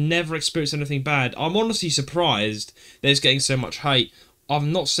game. I've never experienced anything bad. I'm honestly surprised that it's getting so much hate. I've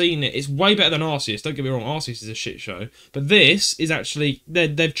not seen it. It's way better than Arceus. Don't get me wrong, Arceus is a shit show. But this is actually,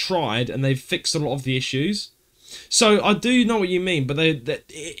 they've tried and they've fixed a lot of the issues. So I do know what you mean, but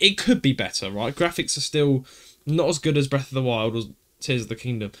it could be better, right? Graphics are still not as good as Breath of the Wild or Tears of the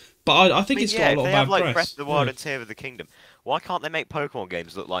Kingdom. But I think it's got a lot of bad press. Breath of the Wild and Tears of the Kingdom. Why can't they make Pokemon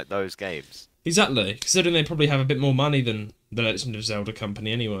games look like those games? Exactly, considering they probably have a bit more money than the Legend of Zelda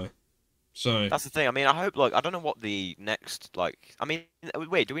company anyway. So that's the thing. I mean, I hope I don't know what the next I mean,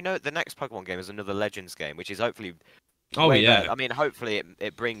 wait, do we know the next Pokemon game is another Legends game, which is hopefully. Oh yeah. Better. I mean, hopefully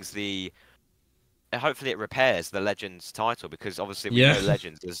it brings hopefully it repairs the Legends title because obviously we know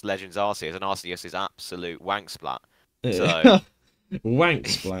Legends is Legends Arceus and Arceus is absolute wank splat. So wank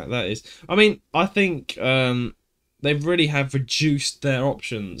splat that is. I mean, I think they really have reduced their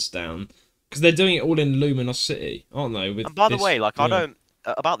options down because they're doing it all in Luminos City, aren't they? And by the way, I don't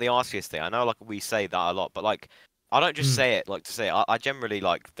about the Arceus thing. I know we say that a lot, but I don't just say it to say it. I generally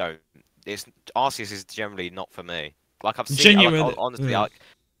don't. Arceus is generally not for me. I've seen it,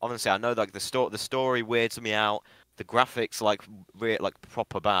 honestly, I know the story weirds me out. The graphics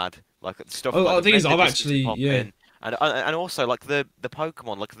proper bad. The stuff. Oh, the thing is, I've actually and also the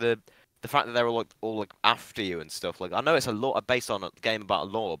Pokemon the fact that they're all after you and stuff. I know it's a lot based on a game about a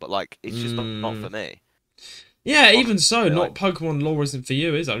lore, but it's just not for me. Yeah, even so, not Pokemon lore isn't for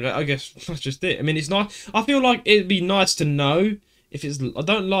you, is it? I guess that's just it. I mean, it's nice. I feel like it'd be nice to know if it's. I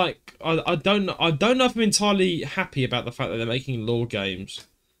don't know if I'm entirely happy about the fact that they're making lore games.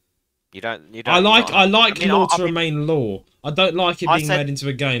 You don't. I like lore to remain lore. I don't like it being made into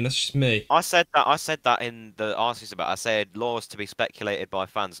a game. That's just me. I said that in the Arceus about. I said lore is to be speculated by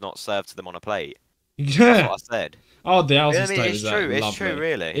fans, not served to them on a plate. Yeah. That's what I said. Oh, the Arceus statement is that. It's true,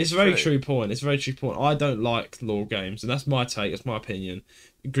 really. It's a very true point. It's a very true point. I don't like lore games, and that's my take. That's my opinion.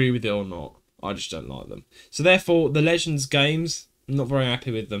 Agree with it or not, I just don't like them. So therefore, the Legends games, not very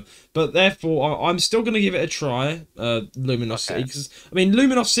happy with them. But therefore, I'm still going to give it a try, Luminosity. Because, I mean,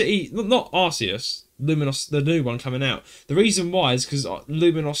 Luminosity, not Arceus, Luminos, the new one coming out. The reason why is because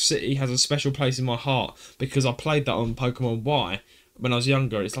Luminosity has a special place in my heart because I played that on Pokemon Y when I was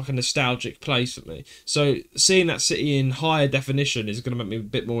younger. It's like a nostalgic place for me. So seeing that city in higher definition is going to make me a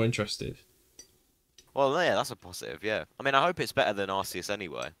bit more interested. Well, yeah, that's a positive. Yeah, I mean, I hope it's better than Arceus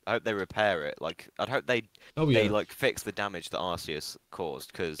anyway. I hope they repair it. Like, I'd hope they like fix the damage that Arceus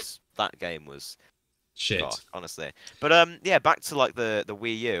caused, because that game was shit, honestly. But yeah, back to like the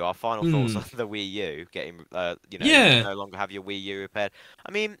Wii U. Our final thoughts on the Wii U getting you no longer have your Wii U repaired.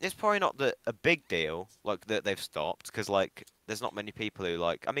 I mean, it's probably not a big deal like that they've stopped, because like there's not many people who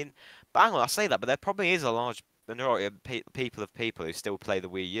like. I mean, but hang on, I say that, but there probably is a large minority of people who still play the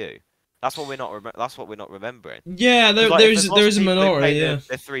Wii U. That's what we're not remembering. Yeah, there is a minority. Yeah,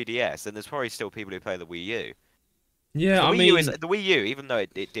 the 3DS, and there's probably still people who play the Wii U. Yeah, So I mean, the Wii U, even though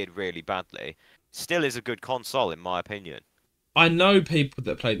it did really badly, still is a good console in my opinion. I know people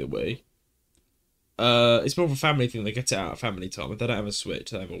that play the Wii. It's more of a family thing. They get it out at family time. If they don't have a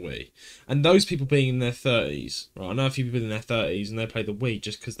Switch, they have a Wii. And those people being in their 30s, right? I know a few people in their 30s and they play the Wii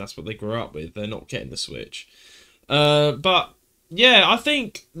just because that's what they grew up with. They're not getting the Switch. But yeah, I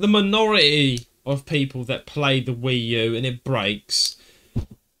think the minority of people that play the Wii U and it breaks,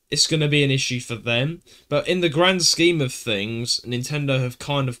 it's going to be an issue for them. But in the grand scheme of things, Nintendo have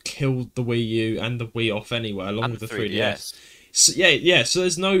kind of killed the Wii U and the Wii off anyway, along with the 3DS. So, yeah. So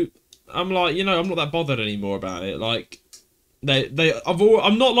there's no. I'm like, I'm not that bothered anymore about it. Like,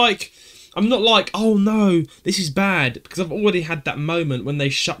 I'm not like, oh no, this is bad, because I've already had that moment when they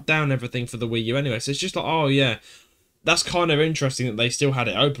shut down everything for the Wii U anyway. So it's just like, oh yeah. That's kind of interesting that they still had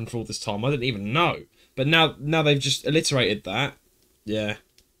it open for all this time. I didn't even know. But now they've just alliterated that. Yeah,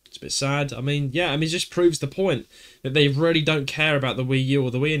 it's a bit sad. I mean, yeah, it just proves the point that they really don't care about the Wii U or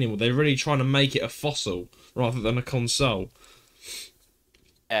the Wii anymore. They're really trying to make it a fossil rather than a console.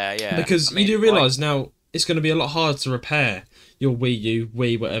 Yeah. Because you do realise now it's going to be a lot harder to repair your Wii U,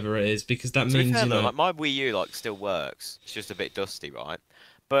 Wii, whatever it is, because that means, fair, like, my Wii U like still works. It's just a bit dusty, right?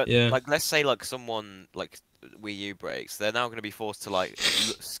 But like, let's say like someone like Wii U breaks, they're now going to be forced to like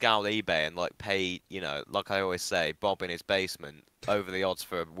scour eBay and like pay, like I always say, Bob in his basement over the odds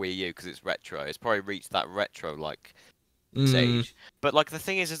for a Wii U because it's retro. It's probably reached that retro like stage. But like the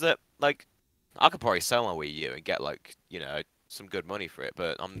thing is that like I could probably sell my Wii U and get like some good money for it,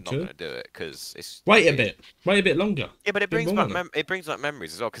 but I'm not going to do it because it's wait a bit longer. Yeah, but it brings back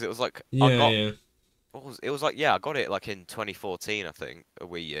memories as well, because it was like it was like I got it like in 2014, I think, a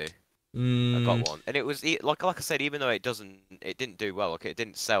Wii U. I got one, and it was like I said, even though it didn't do well, like it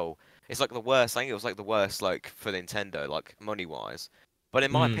didn't sell. It's like the worst. I think it was like the worst, like for Nintendo, like money wise. But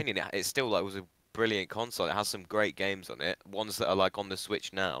in my opinion, it still like was a brilliant console. It has some great games on it, ones that are like on the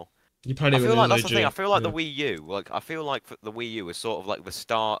Switch now. You probably I feel like that's the thing. I feel like the Wii U, like I feel like the Wii U was sort of like the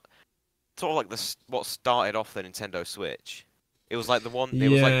start, what started off the Nintendo Switch. It was like the one. It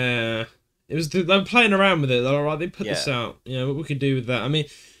was like they were playing around with it. They're all right. They put this out. What we could do with that. I mean.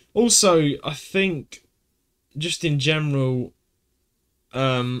 Also, I think, just in general,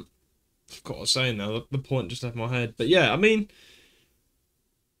 I forgot what I was saying now. The point just left my head. But yeah, I mean,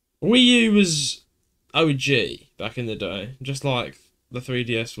 Wii U was OG back in the day, just like the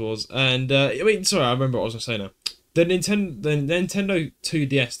 3DS was. And, I remember what I was going to say now. The Nintendo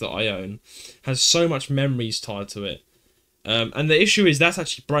 2DS that I own has so much memories tied to it. And the issue is that's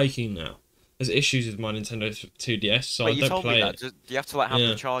actually breaking now. There's issues with my Nintendo 2DS, so I don't play it. Do you have to like have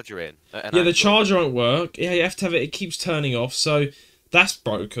the charger in? The charger won't work. Yeah, you have to have it. It keeps turning off, so that's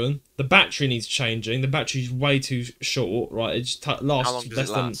broken. The battery needs changing. The battery's way too short. Right, it just lasts How long does less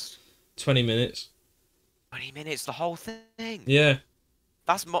it than last? 20 minutes. 20 minutes, the whole thing. Yeah.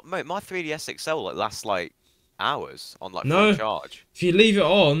 That's my 3DS XL lasts like hours on like full charge. If you leave it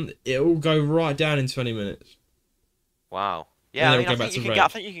on, it will go right down in 20 minutes. Wow. Yeah, I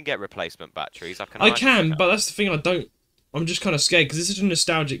think you can get replacement batteries. I can, but that's the thing. I'm just kind of scared because it's such a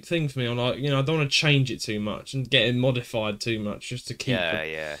nostalgic thing for me. I'm like, I don't want to change it too much and get it modified too much just to keep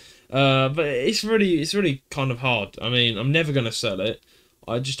it. Yeah. But it's really kind of hard. I mean, I'm never gonna sell it.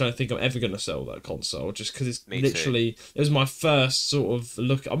 I just don't think I'm ever gonna sell that console just because it's it was my first sort of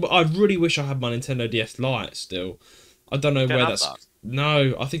look. I really wish I had my Nintendo DS Lite still. I don't know where that's.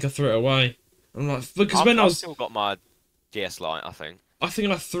 No, I think I threw it away. I'm like, because I've still got my DS Lite, I think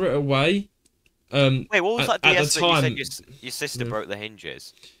I threw it away. Wait, what was that DS that you said your sister broke the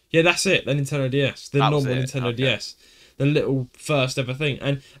hinges? Yeah, that's it. The Nintendo DS, the normal Nintendo DS. the little first ever thing.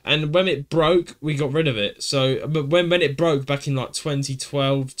 And when it broke, we got rid of it. So, but when it broke back in like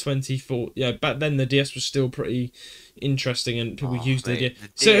 2012, 2014, yeah, back then the DS was still pretty interesting and people used the DS.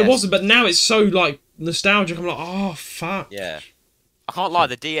 So it wasn't, but now it's so like nostalgic. I'm like, oh fuck. Yeah. I can't lie,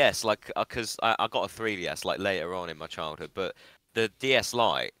 the DS, like, because I got a 3DS, like, later on in my childhood, but the DS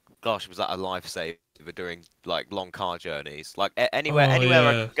Lite, gosh, was that a lifesaver during, like, long car journeys? Like, anywhere I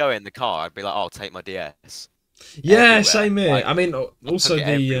could go in the car, I'd be like, oh, I'll take my DS. Yeah, Everywhere. same here. Like, I mean, also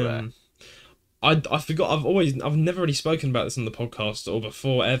the I forgot. I've never really spoken about this on the podcast or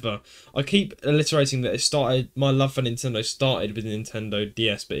before ever. I keep alliterating that my love for Nintendo started with Nintendo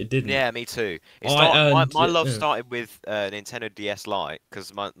DS, but it didn't. Yeah, me too. My love started with Nintendo DS Lite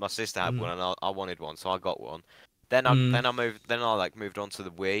because my sister had one and I wanted one, so I got one. Then I moved on to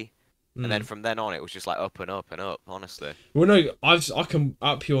the Wii, and then from then on it was just like up and up and up. Honestly. Well, no, I can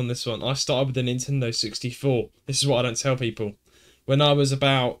up you on this one. I started with the Nintendo 64. This is what I don't tell people. When I was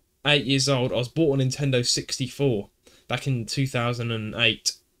about 8 years old, I was bought a Nintendo 64 back in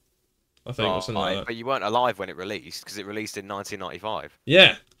 2008. I think, or something like that. But you weren't alive when it released because it released in 1995.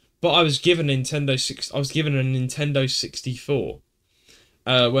 Yeah, but I was given a Nintendo 64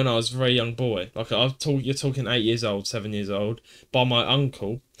 when I was a very young boy. Like you're talking 8 years old, 7 years old, by my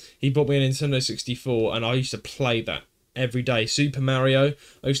uncle. He bought me a Nintendo 64, and I used to play that every day. Super Mario.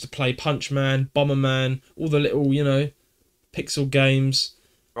 I used to play Punch Man, Bomberman, all the little pixel games.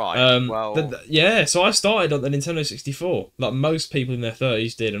 Right. Yeah. So I started on the Nintendo 64, like most people in their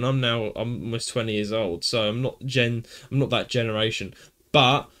 30s did, and I'm almost 20 years old, so I'm not that generation.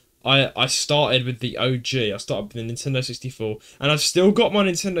 But I started with the OG. I started with the Nintendo 64, and I've still got my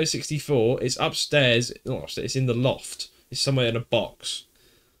Nintendo 64. It's upstairs. It's in the loft. It's somewhere in a box.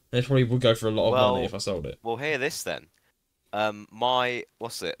 And it probably would go for a lot of money if I sold it. Well, hear this then. My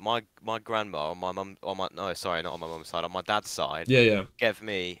grandma on my mum, no, sorry, not on my mum's side, on my dad's side, gave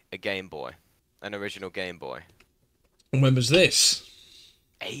me a Game Boy, an original Game Boy. And when was this?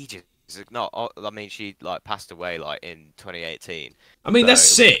 Ages. No, I mean she like passed away like in 2018. I mean that's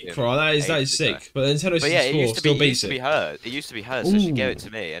sick, right? That is sick. Ago. But Nintendo 64 it used to be hers. It used to be hers, so she gave it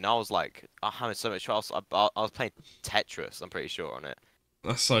to me, and I was like, I'm having so much trouble. I was playing Tetris, I'm pretty sure, on it.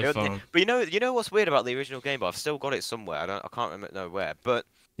 That's so fun. But you know what's weird about the original Game Boy? I've still got it somewhere. I can't remember where. But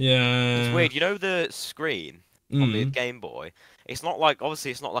yeah, it's weird. You know the screen on the Game Boy? It's not like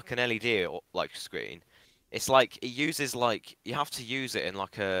it's not like an LED or like screen. It's like it uses like you have to use it in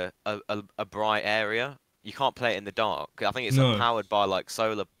like a bright area. You can't play it in the dark. I think it's powered by like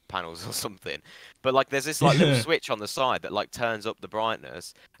solar panels or something. But like there's this like little switch on the side that like turns up the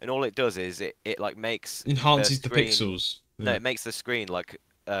brightness, and all it does is it like enhances the pixels. No, it makes the screen like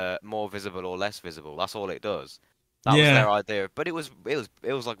more visible or less visible. That's all it does. That was their idea. But it was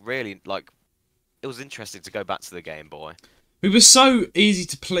like really like it was interesting to go back to the Game Boy. We were so easy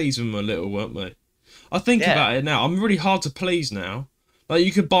to please when we were little, weren't we? I think about it now. I'm really hard to please now. Like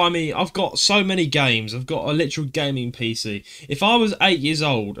you could buy me. I've got so many games. I've got a literal gaming PC. If I was 8 years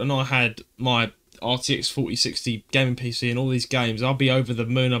old and I had my RTX 4060 gaming PC and all these games, I'd be over the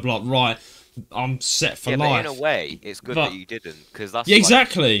moon. I'd be like, right, I'm set for life. But in a way, it's good that you didn't, because that's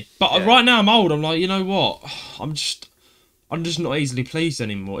exactly. But right now I'm old. I'm like, you know what? I'm just not easily pleased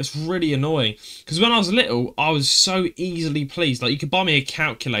anymore. It's really annoying because when I was little, I was so easily pleased. Like you could buy me a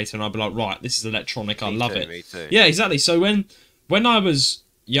calculator and I'd be like, right, this is electronic. I love it. Me too. Yeah, exactly. So when I was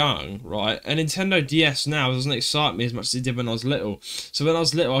young, right, a Nintendo DS now doesn't excite me as much as it did when I was little. So when I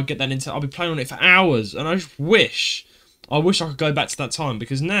was little, I'd get that Nintendo. I'd be playing on it for hours, and I wish I could go back to that time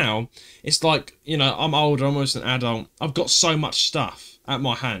because now it's like, I'm older, I'm almost an adult. I've got so much stuff at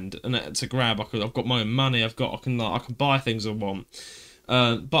my hand and to grab. I've got my own money. I can buy things I want.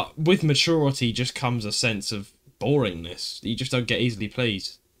 But with maturity just comes a sense of boringness. You just don't get easily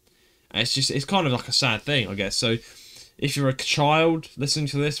pleased. And it's kind of like a sad thing, I guess. So if you're a child listening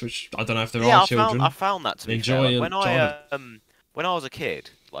to this, which I don't know if there are children, I found that to be fair. Like, when I was a kid,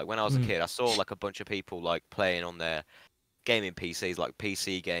 I saw like a bunch of people like playing on their gaming PCs, like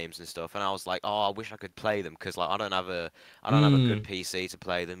PC games and stuff, and I was like, oh, I wish I could play them because like I don't have a good PC to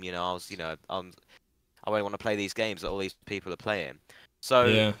play them. I really want to play these games that all these people are playing.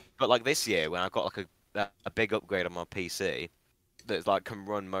 So, but like this year when I got like a big upgrade on my PC that like can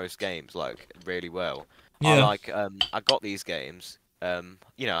run most games like really well. I got these games, and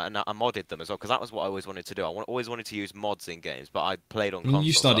I modded them as well because that was what I always wanted to do. I always wanted to use mods in games, but I played on console.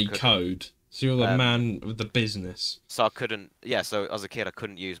 You study code, so you're the man with the business. So I couldn't, so as a kid I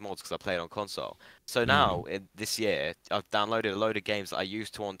couldn't use mods because I played on console. So now this year I've downloaded a load of games that I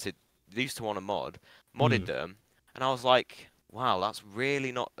used to want to mod, modded them, and I was like, wow, that's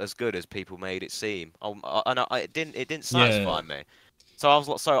really not as good as people made it seem. It didn't Yeah. satisfy me. So I was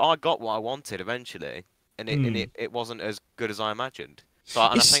like, so I got what I wanted eventually, and Hmm. it wasn't as good as I imagined. And I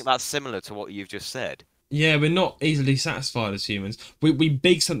think It's that's similar to what you've just said. yeah, we're not easily satisfied as humans. We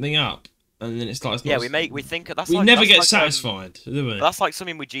big something up, and then it's like it's Yeah, not. we think We never get satisfied, do we? that's like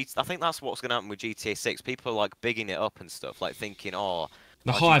something with I think that's what's gonna happen with GTA 6. People are like bigging it up and stuff, like thinking,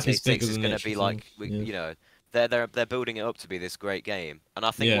 The hype GTA is bigger 6 is than the gonna actual be thing. like, Yeah. you know, they're building it up to be this great game. And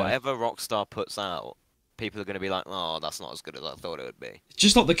I think Yeah. whatever Rockstar puts out, people are gonna be like, oh, that's not as good as I thought it would be.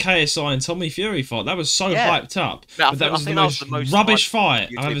 Just like the KSI and Tommy Fury fight, that was so Yeah. hyped up, Yeah, but that I was the think that was most the most rubbish hyped fight I've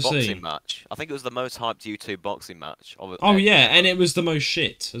YouTube ever boxing seen. match. I think it was the most hyped YouTube boxing match of Oh yeah, and it was the most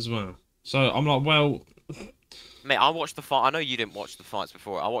shit as well. So I'm like, well, Mate, I watched the fight. I know you didn't watch the fights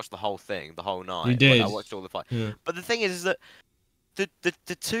before. I watched the whole thing, the whole you night. Like, I did. watched all the fights. Yeah. But the thing is that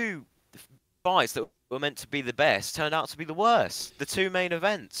the two fights that were meant to be the best turned out to be the worst. The two main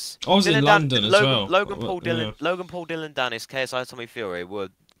events. I was in London as well. Yeah. Logan Paul, Dylan Dennis, KSI Tommy Fury were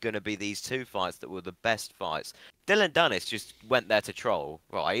going to be these two fights that were the best fights. Dylan Dennis just went there to troll,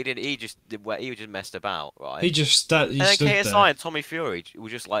 right? He just messed about, right? He just stood And then KSI there. and Tommy Fury were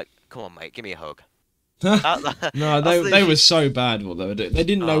just like, "Come on, mate, give me a hug." No, they were so bad what they were doing. They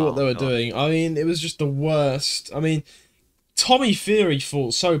didn't know what they were God. doing. I mean, it was just the worst. I mean, Tommy Fury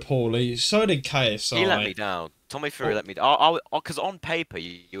fought so poorly. So did KSI. He let me down. Tommy Fury let me down. Because on paper,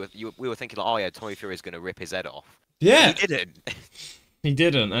 we were thinking like, oh yeah, Tommy Fury is going to rip his head off. Yeah, He didn't. he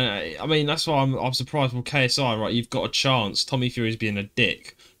didn't. I mean, that's why I'm surprised. Well, KSI, right? You've got a chance. Tommy Fury's being a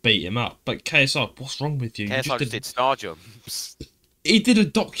dick. Beat him up. But KSI, what's wrong with you? KSI just did star jumps. He did a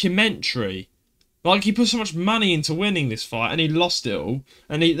documentary. Like, he put so much money into winning this fight, and he lost it all.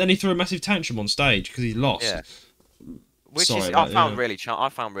 And then he threw a massive tantrum on stage because he lost. Yeah. Which Sorry, is I found really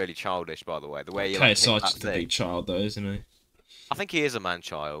childish, by the way. The way you like, KSI's just a big child, though, isn't he? I think he is a man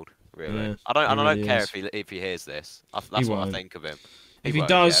child, really. Yeah, I don't really care is. if he hears this. That's what I won't. think of him. If he won't,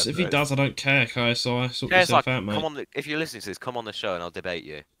 does, yeah, if he but- does, I don't care. KSI, sort KSI, yourself out, mate. come on, if you're listening to this, come on the show and I'll debate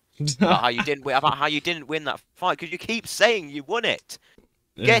you about how you didn't win that fight because you keep saying you won it.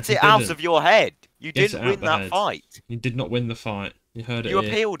 Yeah, Get he it out didn't. of your head. You Get it didn't out win the that head. fight. He did not win the fight. You heard it. You here.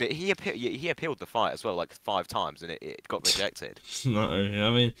 appealed it. He appealed the fight as well, like 5 times, and it got rejected. No, I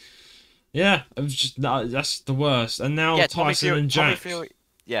mean, yeah, it was just that's the worst. And now Yeah, Tyson and Jack.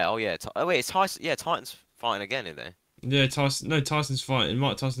 Yeah, oh yeah. Oh wait, it's Tyson. Yeah, Titan's fighting again, isn't they? Yeah, Tyson. No, Tyson's fighting.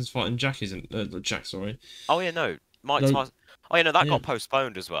 Mike Tyson's fighting Jack, isn't? Jack, sorry. Oh yeah, no. Mike No. Tyson. Oh yeah, no, that Yeah. got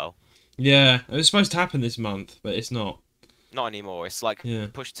postponed as well. Yeah, it was supposed to happen this month, but it's not. Not anymore. It's like Yeah.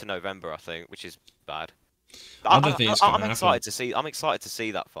 pushed to November, I think, which is bad. I don't think it's gonna I'm happen. excited to see. I'm excited to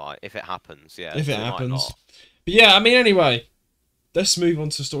see that fight if it happens. Yeah. If it might happens. not. But yeah, I mean, anyway, let's move on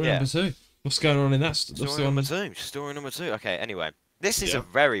to story Yeah. number 2. What's going on in that? Story number 2. Story number 2. Okay. Anyway, this is Yeah. a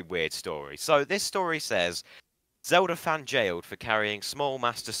very weird story. So this story says, Zelda fan jailed for carrying small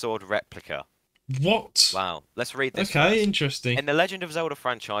Master Sword replica. What? Wow. Let's read this. Okay, first. interesting. In the Legend of Zelda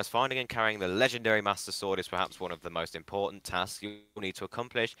franchise, finding and carrying the legendary Master Sword is perhaps one of the most important tasks you'll need to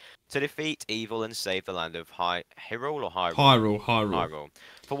accomplish to defeat evil and save the land of Hyrule or Hyrule? Hyrule.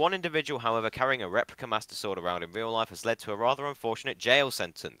 For one individual, however, carrying a replica Master Sword around in real life has led to a rather unfortunate jail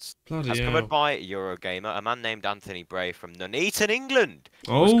sentence. Bloody As hell. covered by Eurogamer, a man named Anthony Bray from Nuneaton, England,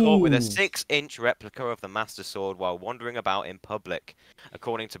 was caught with a 6-inch replica of the Master Sword while wandering about in public.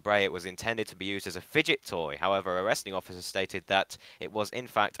 According to Bray, it was intended to be used as a fidget toy. However, arresting officers stated that it was in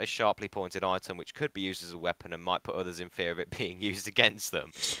fact a sharply pointed item which could be used as a weapon and might put others in fear of it being used against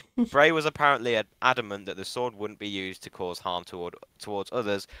them. Bray was apparently adamant that the sword wouldn't be used to cause harm towards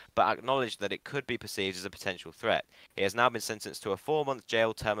others, but acknowledged that it could be perceived as a potential threat. He has now been sentenced to a 4-month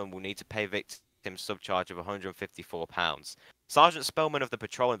jail term and will need to pay victims subcharge of £154. Sergeant Spellman of the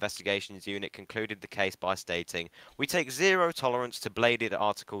Patrol Investigations Unit concluded the case by stating, "We take zero tolerance to bladed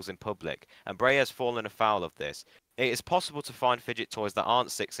articles in public, and Bray has fallen afoul of this. It is possible to find fidget toys that aren't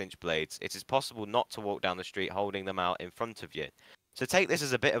 6-inch blades. It is possible not to walk down the street holding them out in front of you. So take this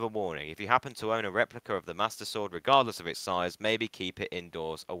as a bit of a warning. If you happen to own a replica of the Master Sword, regardless of its size, maybe keep it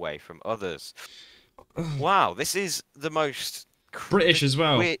indoors away from others." Wow, this is the most... British as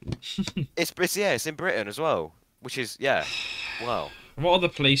well. It's in Britain as well, which is, yeah, wow. What are the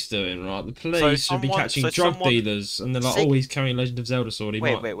police doing, right? The police should be catching drug dealers, and they're like, oh, he's carrying Legend of Zelda sword.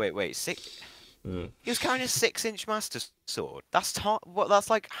 Wait. Yeah. He was carrying a 6-inch Master Sword. That's what? That's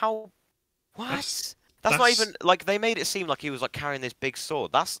like how? What? That's not even like they made it seem like he was like carrying this big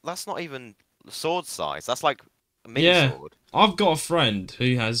sword. That's not even sword size. That's like a mini sword. I've got a friend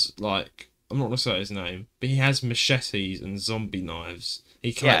who has like I'm not gonna say his name, but he has machetes and zombie knives.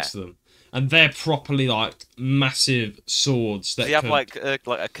 He collects them, and they're properly like massive swords. That Does he have like a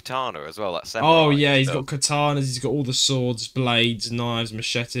katana as well, like oh samurai yeah, he's stuff? got katanas. He's got all the swords, blades, knives,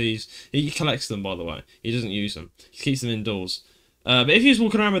 machetes. He collects them, by the way. He doesn't use them. He keeps them indoors. But if he's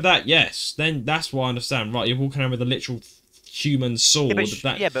walking around with that, yes, then that's what I understand. Right, you're walking around with a literal human sword.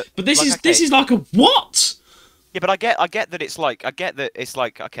 But this like, this is like a what? Yeah, but I get that it's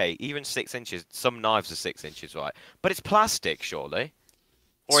like okay, even 6 inches. Some knives are 6 inches, right? But it's plastic, surely.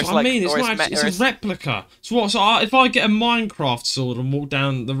 Or it's what I mean. It's not. It's a replica. So what? So if I get a Minecraft sword and walk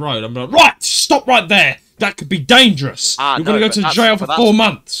down the road, I'm like, right, stop right there. That could be dangerous. You're gonna go to jail for 4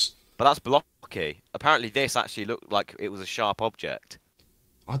 months. But that's blocky. Apparently, this actually looked like it was a sharp object.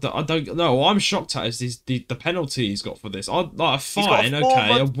 I don't know. What I'm shocked at is the penalty he's got for this. Like a fine,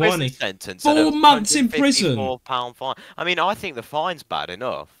 okay, a warning. Sentence 4 months in prison. £4 fine. I mean, I think the fine's bad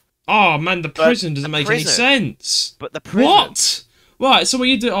enough. Oh man, the prison doesn't make any sense. But the prison. What? Right, so what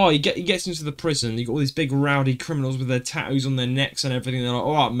you do? Oh, he gets into the prison. You got all these big rowdy criminals with their tattoos on their necks and everything. They're like,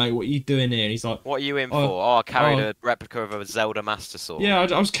 "All right, mate, what are you doing here?" And he's like, "What are you in for?" "Oh, I carried a replica of a Zelda Master Sword." Yeah,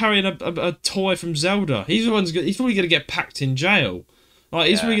 I was carrying a toy from Zelda. He's probably gonna get packed in jail. Like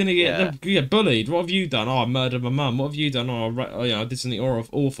he's probably gonna get bullied. What have you done? Oh, I murdered my mum. What have you done? Oh, yeah, I did something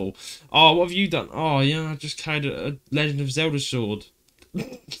awful. Oh, what have you done? Oh, yeah, I just carried a Legend of Zelda sword.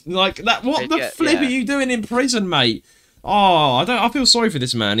 Like that. What the flip are you doing in prison, mate? Oh, I feel sorry for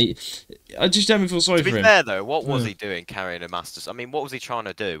this man. I just don't feel sorry for him. To be fair though, what was he doing carrying a Master? I mean, what was he trying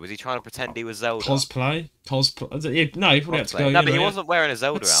to do? Was he trying to pretend he was Zelda? Cosplay. No, he probably had to go. No, but he wasn't wearing a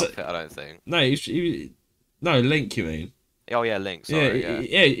Zelda outfit. I don't think. No, no, Link. You mean? Oh yeah, Link. Sorry,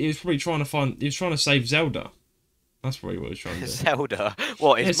 yeah. He was probably trying to He was trying to save Zelda. That's probably what he was trying to do. Zelda.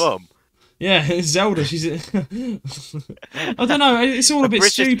 What? His mum. Yeah, Zelda. She's. I don't know. It's all a bit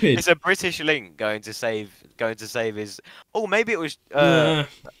stupid. It's a British Link going to save his. Oh, maybe it was.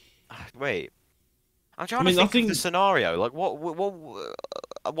 Wait. I'm trying to think of the scenario. Like,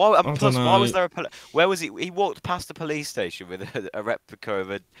 why? Plus, why was there where was he? He walked past the police station with a replica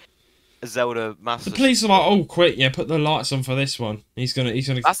of a Zelda Master. The police are like, "Oh, quick! Yeah, put the lights on for this one. He's gonna.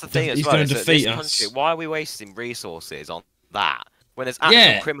 That's the thing. He's gonna defeat us. Why are we wasting resources on that when there's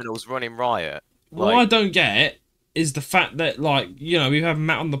actual criminals running riot? What I don't get is the fact that, like, you know, we have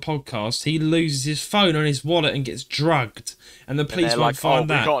Matt on the podcast. He loses his phone and his wallet and gets drugged, and the police won't find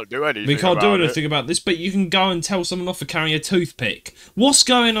that. We can't do anything. We can't do anything about this. But you can go and tell someone off for carrying a toothpick. What's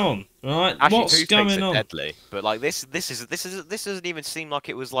going on? Right? Actually, what's going on? Deadly. But like this doesn't even seem like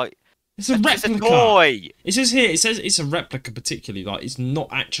it was like. It's a replica. It's a toy. It says here. It says it's a replica, particularly like it's not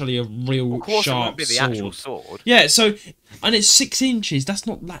actually a real of course sharp it won't be the sword. Actual sword. Yeah. So, and it's 6 inches. That's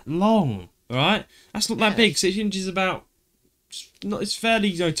not that long, right? That's not that big. 6 inches is about. It's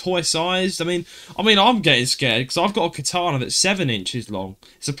fairly toy sized. I mean, I'm getting scared because I've got a katana that's 7 inches long.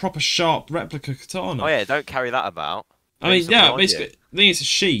 It's a proper sharp replica katana. Oh yeah, don't carry that about. I mean, yeah, basically, I think it's a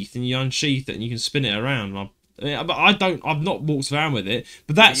sheath, and you unsheath it, and you can spin it around. But I've not walked around with it.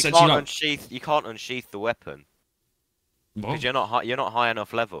 But that's actually you can't unsheath the weapon. Because you're not high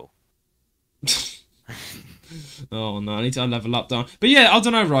enough level. Oh no, I need to level up down. But yeah, I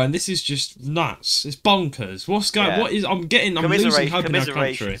don't know, Ryan. This is just nuts. It's bonkers. What's going? What is? I'm losing hope in our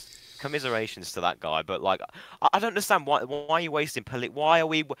country. Commiserations to that guy, but like, I don't understand why are you wasting why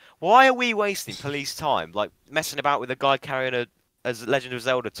are we wasting police time, like messing about with a guy carrying a Legend of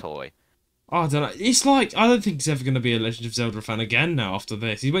Zelda toy? I don't know. It's like I don't think he's ever going to be a Legend of Zelda fan again now after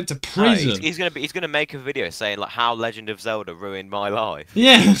this. He went to prison. No, he's gonna make a video saying like how Legend of Zelda ruined my life.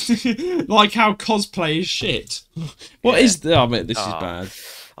 Yeah, like how cosplay is shit. What is? Oh, mate, this is bad.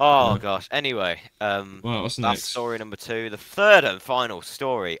 Oh gosh. Anyway, well, what's that's next? story number 2. The third and final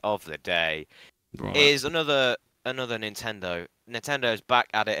story of the day is another Nintendo. Nintendo's back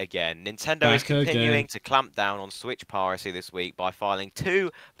at it again. Nintendo is continuing to clamp down on Switch piracy this week by filing 2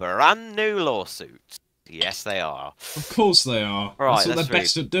 brand new lawsuits. Yes, they are. Of course they are. Right, that's what they're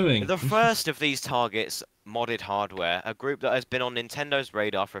best at doing. The first of these targets modded hardware, a group that has been on Nintendo's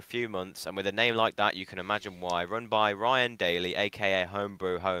radar for a few months, and with a name like that you can imagine why, run by Ryan Daly, aka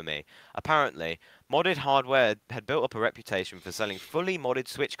Homebrew Homie. Apparently, modded hardware had built up a reputation for selling fully modded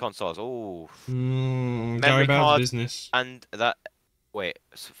Switch consoles. Ooh. Memory card business. And that... Wait,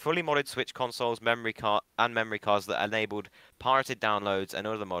 fully modded Switch consoles, memory cards that enabled pirated downloads and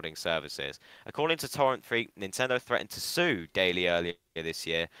other modding services. According to Torrent Freak, Nintendo threatened to sue Daily earlier this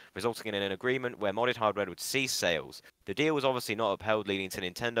year, resulting in an agreement where modded hardware would cease sales. The deal was obviously not upheld, leading to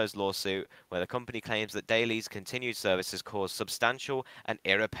Nintendo's lawsuit, where the company claims that Daily's continued services caused substantial and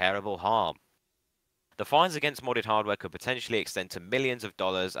irreparable harm. The fines against modded hardware could potentially extend to millions of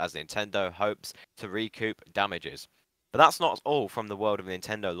dollars as Nintendo hopes to recoup damages. But that's not all from the world of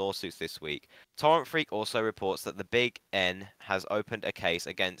Nintendo lawsuits this week. Torrent Freak also reports that the Big N has opened a case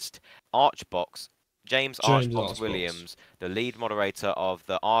against Archbox, James Archbox Williams, the lead moderator of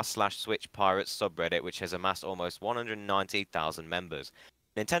the r/Switch Pirates subreddit, which has amassed almost 190,000 members.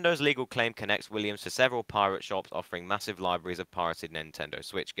 Nintendo's legal claim connects Williams to several pirate shops offering massive libraries of pirated Nintendo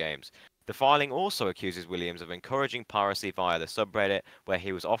Switch games. The filing also accuses Williams of encouraging piracy via the subreddit, where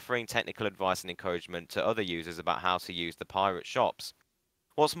he was offering technical advice and encouragement to other users about how to use the pirate shops.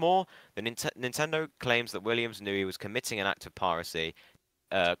 What's more, the Nintendo claims that Williams knew he was committing an act of piracy.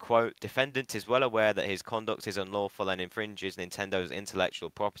 Quote, defendant is well aware that his conduct is unlawful and infringes Nintendo's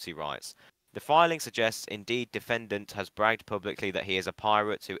intellectual property rights. The filing suggests, indeed, defendant has bragged publicly that he is a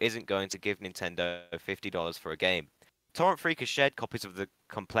pirate who isn't going to give Nintendo $50 for a game. Torrent Freak has shared copies of the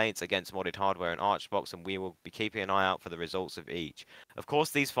complaints against modded hardware and Archbox, and we will be keeping an eye out for the results of each. Of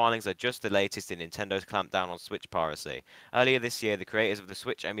course, these filings are just the latest in Nintendo's clampdown on Switch piracy. Earlier this year, the creators of the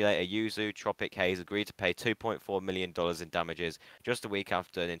Switch emulator Yuzu Tropic Haze agreed to pay $2.4 million in damages just a week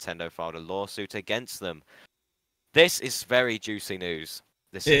after Nintendo filed a lawsuit against them. This is very juicy news.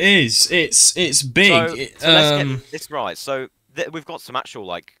 It is. It's big. So let's get this right. So we've got some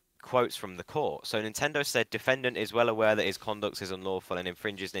actual quotes from the court. So Nintendo said defendant is well aware that his conduct is unlawful and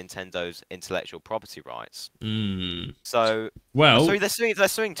infringes Nintendo's intellectual property rights. So they're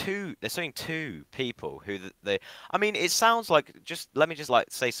suing two people who I mean, it sounds like, let me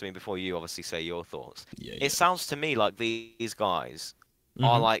say something before you obviously say your thoughts. Yeah. It sounds to me like these guys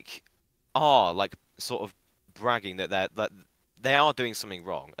are sort of bragging that they are doing something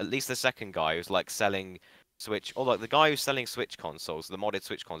wrong. At least the second guy who's selling Switch, or the guy who's selling Switch consoles, the modded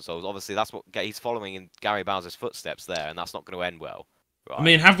Switch consoles, obviously that's what he's following in Gary Bowser's footsteps there, and that's not going to end well. Right? I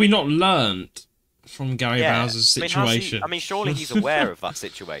mean, have we not learned from Gary Bowser's situation? I mean, surely he's aware of that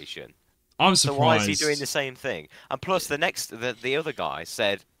situation. I'm surprised. So why is he doing the same thing? And plus, the other guy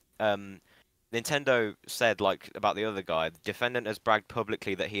said, Nintendo said about the other guy, the defendant has bragged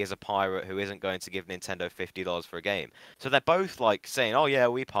publicly that he is a pirate who isn't going to give Nintendo $50 for a game. So they're both saying, "Oh yeah,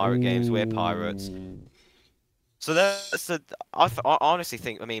 we pirate games, we're pirates." So I honestly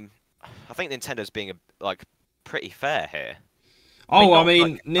think, I think Nintendo's being pretty fair here. Oh, I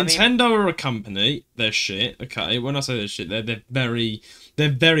mean, Nintendo are a company. They're shit. Okay, when I say they're shit, they're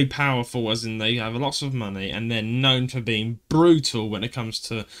very powerful, as in they have lots of money, and they're known for being brutal when it comes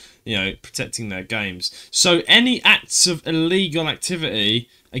to, protecting their games. So any acts of illegal activity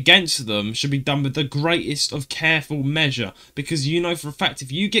against them should be done with the greatest of careful measure, because for a fact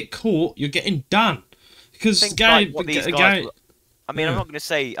if you get caught, you're getting done. Because Gary, I'm not going to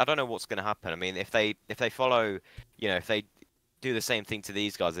say I don't know what's going to happen. I mean, if they follow, if they do the same thing to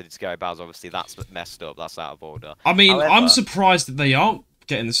these guys that did to Gary Bowser, obviously that's messed up. That's out of order. I mean, however, I'm surprised that they aren't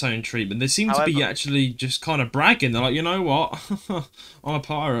getting the same treatment. They seem to be actually just kind of bragging. They're like, you know what, I'm a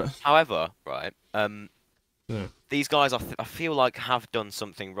pirate. However, right, these guys I feel have done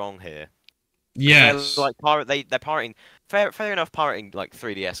something wrong here. Yes. They're pirating. Fair enough, pirating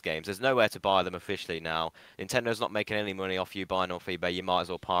 3DS games. There's nowhere to buy them officially now. Nintendo's not making any money off you buying off eBay. You might as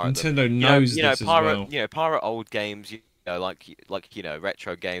well pirate them. Nintendo knows this pirate, as well. Pirate old games.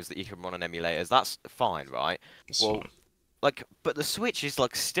 Retro games that you can run on emulators. That's fine, right? But the Switch is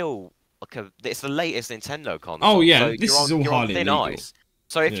still it's the latest Nintendo console. Oh yeah, so this is all highly illegal. Ice.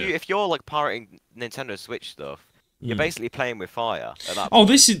 So if you're pirating Nintendo Switch stuff, you're basically playing with fire at that point. Oh,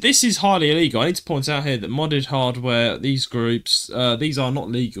 this is highly illegal. I need to point out here that modded hardware, these groups, these are not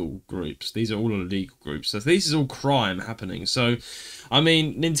legal groups. These are all illegal groups. So this is all crime happening. So, I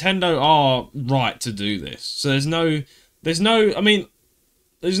mean, Nintendo are right to do this. So there's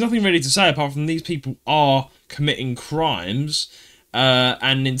nothing really to say apart from these people are committing crimes.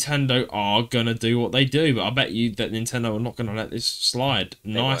 And Nintendo are going to do what they do, but I bet you that Nintendo are not going to let this slide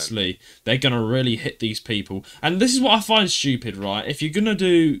nicely. They're going to really hit these people. And this is what I find stupid, right? If you're going to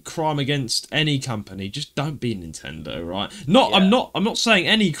do crime against any company, just don't be Nintendo, right? I'm not saying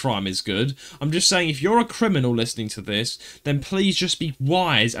any crime is good. I'm just saying if you're a criminal listening to this, then please just be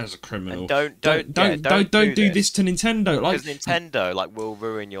wise as a criminal. And don't do this to Nintendo. Because Nintendo will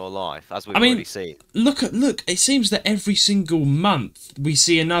ruin your life, as we've already seen. Look, it seems that every single month we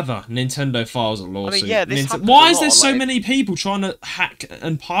see another Nintendo files a lawsuit. Why is there so many people trying to hack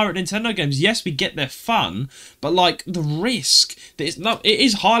and pirate Nintendo games? Yes, we get their fun, but the risk that it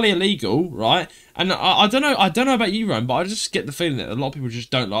is highly illegal, right? And I don't know about you, Roan, but I just get the feeling that a lot of people just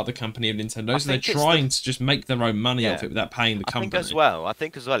don't like the company of Nintendo, so they're trying to just make their own money off it without paying the company. I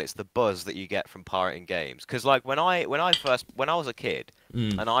think as well, it's the buzz that you get from pirating games. Because when I was a kid,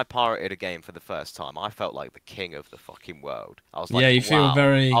 and I pirated a game for the first time, I felt like the king of the fucking world. I was like, Yeah, you wow. feel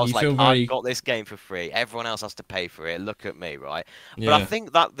very. I was You like, feel very. I've got this game for free. Everyone else has to pay for it. Look at me, right? But I Yeah.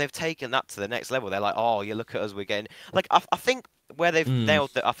 think that they've taken that to the next level. They're like, oh, you look at us, we're getting like. I think where they've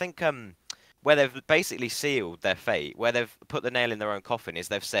nailed it. I think where they've basically sealed their fate, where they've put the nail in their own coffin, is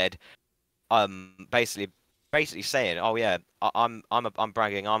they've said, basically saying, "Oh yeah, I'm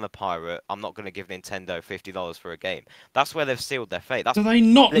bragging. I'm a pirate. I'm not going to give Nintendo $50 for a game." That's where they've sealed their fate. That's Do they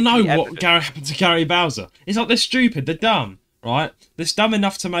not know literally what happened to Gary Bowser? It's like they're stupid. They're dumb, right? They're dumb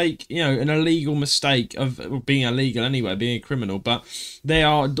enough to make an illegal mistake of being illegal anyway, being a criminal. But they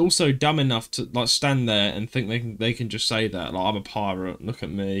are also dumb enough to like stand there and think they can just say that, like, I'm a pirate. Look at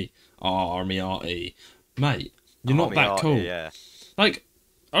me, army arty, mate. You're not that cool. Yeah. Like,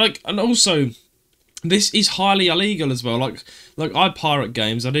 and also. This is highly illegal as well. Like I pirate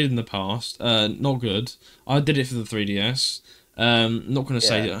games. I did in the past. Not good. I did it for the 3DS. Not going to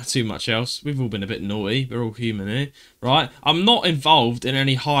say too much else. We've all been a bit naughty. We're all human here, right? I'm not involved in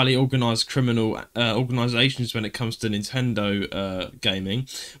any highly organised criminal organisations when it comes to Nintendo gaming,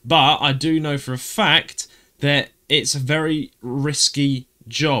 but I do know for a fact that it's a very risky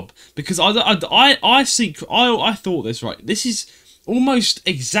job because I thought this, right. This is almost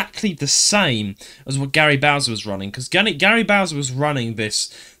exactly the same as what Gary Bowser was running, because Gary Bowser was running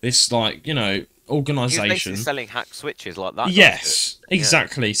this like, organisation. He was basically selling hack switches like that. Yes,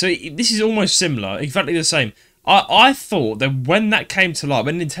 exactly. Yeah. So this is almost similar, exactly the same. I thought that when that came to light,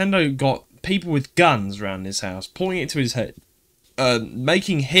 when Nintendo got people with guns around his house, pointing it to his head,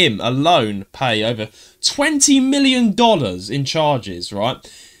 making him alone pay over $20 million in charges,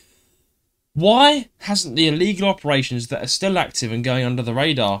 right? Why hasn't the illegal operations that are still active and going under the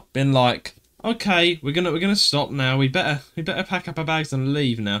radar been like, okay, we're gonna stop now. We better pack up our bags and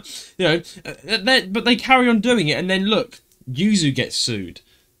leave now. But they carry on doing it, and then look, Yuzu gets sued.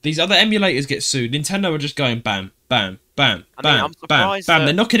 These other emulators get sued. Nintendo are just going bam, bam, bam, bam, bam, bam.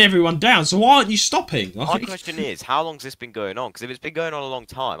 They're knocking everyone down. So why aren't you stopping? My question is, how long's this been going on? Because if it's been going on a long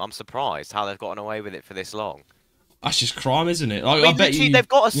time, I'm surprised how they've gotten away with it for this long. That's just crime, isn't it? Like, I bet you they've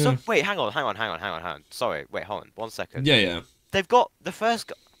got a Wait, hang on. Sorry, wait, hold on, 1 second. Yeah. They've got the first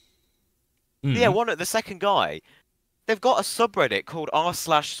guy. Yeah, the second guy. They've got a subreddit called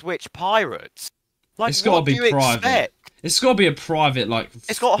r/Switch Pirates. Like, it's got to be private. Expect? It's got to be a private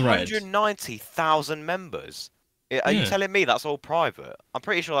It's got thread. 190,000 members. Are you telling me that's all private? I'm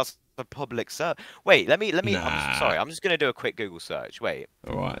pretty sure that's a public search. Wait, let me. Nah. I'm just gonna do a quick Google search. Wait.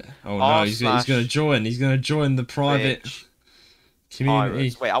 All right. Oh no, he's gonna join. He's gonna join the private community.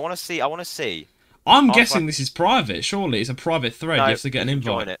 Pirates. Wait, I want to see. I'm guessing this is private. Surely it's a private thread. No, you have to get an invite.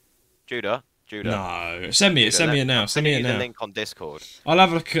 Join it. Judah. No, send me it. Send me it now. Send me it now. The link on Discord. I'll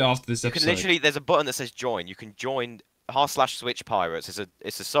have a look after this episode. You can literally. There's a button that says join. You can join r/Switch Pirates. It's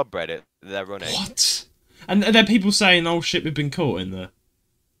a subreddit that they're running. What? And are there people saying, "Oh shit, we've been caught in there"?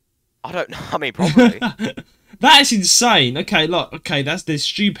 I don't know. I mean, probably. That is insane. Okay, look. Okay, there's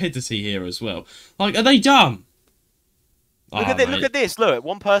stupidity here as well. Like, are they dumb? Look at this. Look,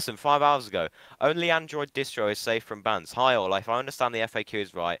 one person 5 hours ago. Only Android distro is safe from bans. Hi all. If I understand the FAQ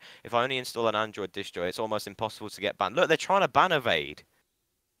is right, if I only install an Android distro, it's almost impossible to get banned. Look, they're trying to ban Evade.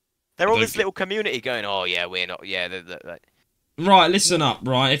 They're all this little community going, oh yeah, we're not. Yeah, Right, listen up,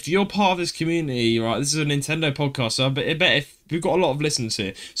 right? If you're part of this community, right, this is a Nintendo podcast, so I bet if we've got a lot of listeners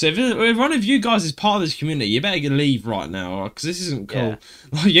here. So if one of you guys is part of this community, you better leave right now, because this isn't cool.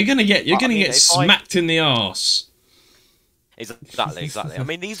 Yeah. You're gonna get smacked in the arse. Exactly. I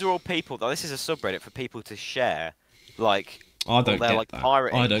mean, these are all people. This is a subreddit for people to share, like, I don't get that.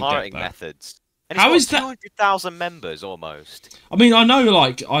 Pirating methods. And how is that? 200,000 members almost. I mean, I know.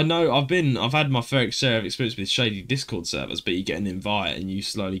 I've had my fair share of experience with shady Discord servers, but you get an invite and you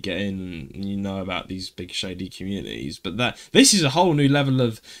slowly get in and you know about these big shady communities. But this is a whole new level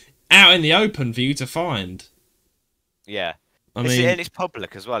of out in the open for you to find. Yeah, and it's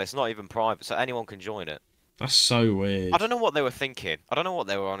public as well. It's not even private, so anyone can join it. That's so weird. I don't know what they were thinking. I don't know what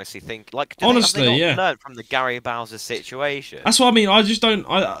they were honestly thinking. Like, honestly, have they not learned from the Gary Bowser situation? That's what I mean. I just don't.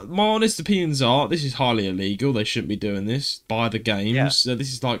 My honest opinions are this is highly illegal. They shouldn't be doing this. Buy the games. Yeah. So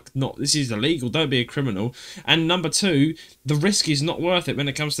this is this is illegal. Don't be a criminal. And number two, the risk is not worth it when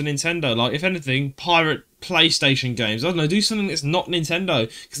it comes to Nintendo. Like, if anything, pirate PlayStation games. I don't know. Do something that's not Nintendo,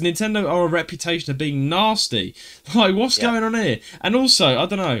 because Nintendo are a reputation of being nasty. Like, what's going on here? And also, I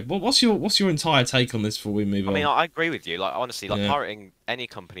don't know. What's your entire take on this before we move on? I mean, I agree with you. Like, honestly, pirating any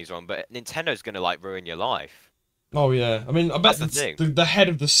company's wrong, but Nintendo's gonna ruin your life. Oh yeah. I mean, I bet the head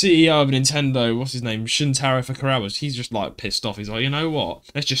of the CEO of Nintendo, what's his name, Shintaro Fukuhara, he's just pissed off. He's like, you know what?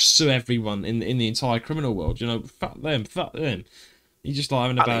 Let's just sue everyone in the entire criminal world. Fuck them. He's just like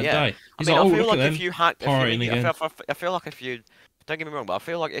having a bad day. He's I mean, like, I oh, feel look like at them, if you hacked, pirating again. I feel like if you, don't get me wrong, but I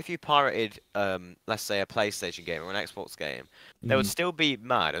feel like if you pirated, let's say a PlayStation game or an Xbox game, they would still be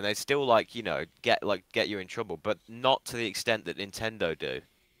mad and they'd still like, you know, get you in trouble, but not to the extent that Nintendo do.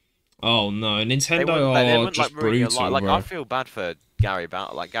 Oh no, They Nintendo wouldn't just like ruin your life. brutal, Like I bro. feel bad for Gary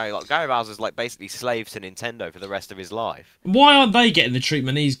Bowser. Gary Bowser's like basically slave to Nintendo for the rest of his life. Why aren't they getting the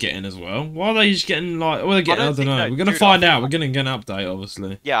treatment he's getting as well? Why are they just getting like? Well, they're getting. I don't know. No, We're gonna Judah, find out. We're gonna get an update,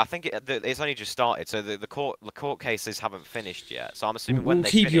 obviously. yeah, I think it's only just started, so the court cases haven't finished yet. So I'm assuming We'll when they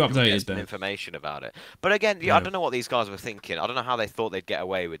keep you finish, we'll updated get some then. information about it. But again, yeah, I don't know what these guys were thinking. I don't know how they thought they'd get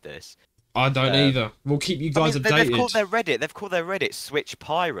away with this. I don't either. We'll keep you guys updated. They've called their Reddit Switch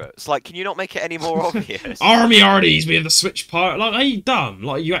Pirates. Like, can you not make it any more obvious? Army arties be the Switch pirate. Like, are you dumb?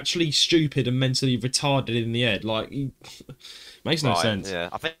 Like, you actually stupid and mentally retarded in the head. Like, makes no sense. Yeah,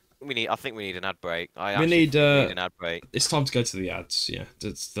 I think we need an ad break. We need an ad break. It's time to go to the ads. Yeah,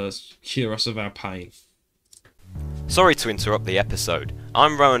 to cure us of our pain. Sorry to interrupt the episode.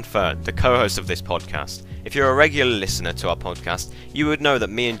 I'm Rowan Fern, the co-host of this podcast. If you're a regular listener to our podcast, you would know that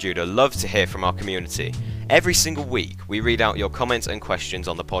me and Judah love to hear from our community. Every single week, we read out your comments and questions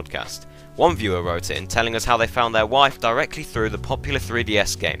on the podcast. One viewer wrote in telling us how they found their wife directly through the popular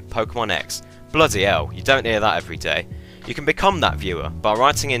 3DS game, Pokemon X. Bloody hell, you don't hear that every day. You can become that viewer by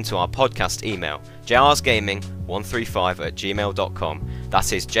writing into our podcast email, jrsgaming135@gmail.com.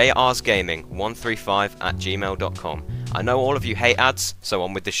 That is jrsgaming135@gmail.com. I know all of you hate ads, so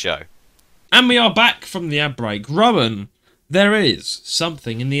on with the show. And we are back from the ad break. Rowan, there is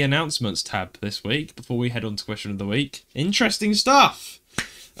something in the announcements tab this week before we head on to question of the week. Interesting stuff.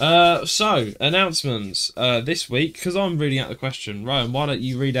 So, announcements this week, because I'm reading out the question. Rowan, why don't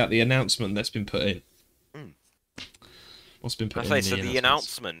you read out the announcement that's been put in? What's been put in? So the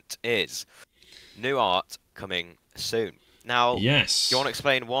announcement is new art coming soon. Now, yes. Do you want to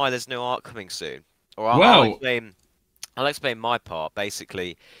explain why there's new art coming soon? Or I'll explain my part,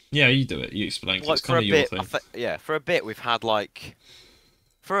 basically. Yeah, you do it. You explain. Like, it's kind of your thing. For a bit, we've had like,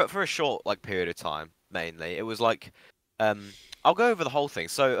 for a short like period of time, mainly it was like, I'll go over the whole thing.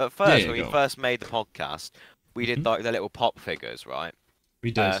 So at first, when we first made the podcast, we did like the little pop figures, right? We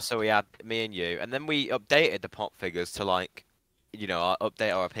did. So we had me and you, and then we updated the pop figures to like, you know,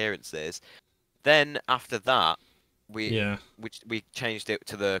 update our appearances. Then after that, we changed it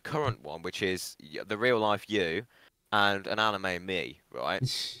to the current one, which is the real life you and an anime me, right?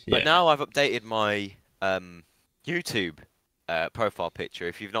 Yeah. But now I've updated my YouTube profile picture.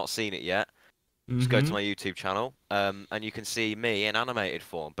 If you've not seen it yet, just go to my YouTube channel, and you can see me in animated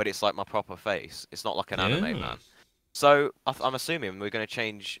form. But it's like my proper face. It's not like an anime man. So I'm assuming we're going to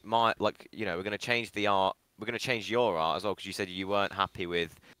change we're going to change the art. We're going to change your art as well, because you said you weren't happy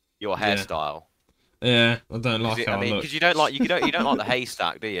with your hairstyle. Yeah, I don't like how I look. Because you don't like the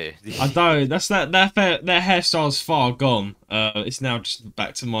haystack, do you? I don't. Their hairstyle's far gone. It's now just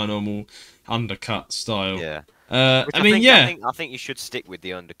back to my normal undercut style. Yeah. I think you should stick with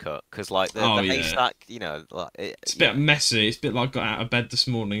the undercut, because like the haystack, you know, like it's a bit messy. It's a bit like got out of bed this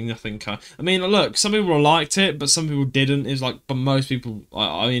morning. Nothing. I mean, look, some people liked it, but some people didn't. It's like, but most people.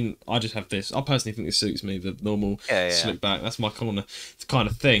 I mean, I just have this. I personally think this suits me. The normal slick back. That's my kind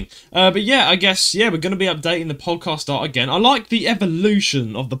of thing. But yeah, I guess we're going to be updating the podcast art again. I like the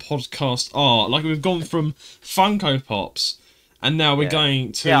evolution of the podcast art. Like, we've gone from Funko Pops. And now we're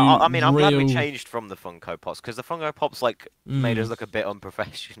going to I'm glad we changed from the Funko Pops, because the Funko Pops like made us look a bit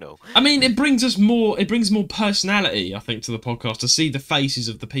unprofessional. I mean, it brings more personality, I think, to the podcast, to see the faces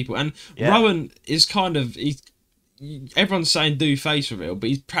of the people. And Rowan is kind of everyone's saying do face reveal, but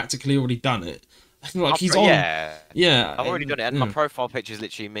he's practically already done it. Like he's on. Yeah. I've already done it, and my profile picture is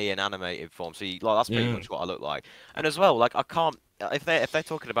literally me in animated form. So that's pretty much what I look like. And as well, like I can't if they're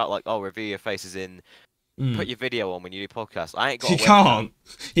talking about like, oh, reveal your faces in. Put your video on when you do podcasts. I ain't got. You can't.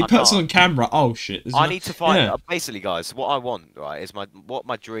 He puts on camera. Oh shit! I need to find. Basically, guys, what I want, right, is my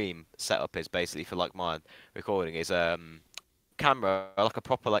dream setup is basically for like my recording is camera, like a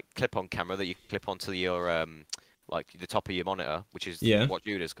proper like clip-on camera that you clip onto your like the top of your monitor, which is what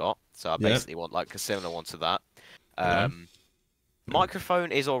Judah's got. So I basically want like a similar one to that.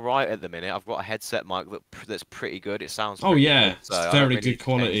 Microphone is alright at the minute. I've got a headset mic that's pretty good. It sounds. Good, so it's very good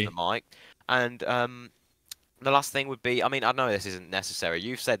quality. The mic, and the last thing would be, I mean, I know this isn't necessary.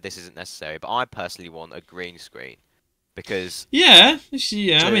 You've said this isn't necessary, but I personally want a green screen, because I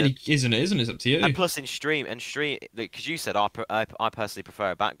mean, isn't it? It's up to you. And plus, in stream, because you said I personally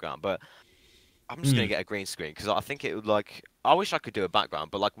prefer a background, but I'm just gonna get a green screen, because I think it would like. I wish I could do a background,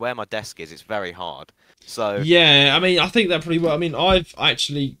 but like where my desk is, it's very hard. So yeah, I mean, I think that probably will. I mean, I've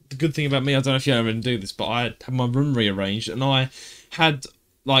actually, the good thing about me, I don't know if you ever do this, but I had my room rearranged, and I had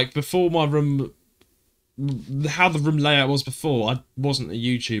like before my room. How the room layout was before, I wasn't a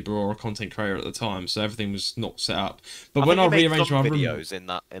YouTuber or a content creator at the time, so everything was not set up. But when I rearranged my room, videos in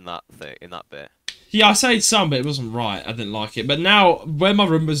that bit. Yeah, I saved some, but it wasn't right. I didn't like it. But now, when my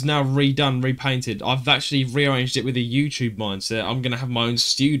room was now redone, repainted, I've actually rearranged it with a YouTube mindset. I'm gonna have my own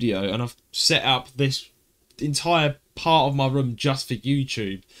studio, and I've set up this entire part of my room just for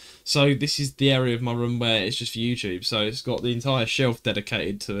YouTube. So this is the area of my room where it's just for YouTube. So it's got the entire shelf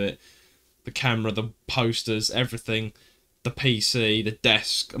dedicated to it. The camera, the posters, everything, the PC, the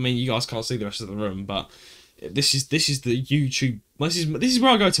desk. I mean, you guys can't see the rest of the room, but this is the YouTube. This is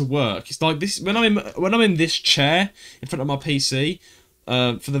where I go to work. It's like this when I'm in this chair in front of my PC.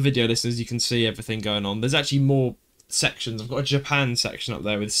 For the video listeners, you can see everything going on. There's actually more sections. I've got a Japan section up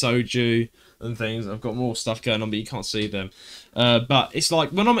there with soju and things. I've got more stuff going on, but you can't see them. But it's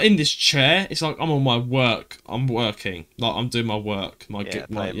like when I'm in this chair, it's like I'm on my work. I'm working. Like I'm doing my work. Playing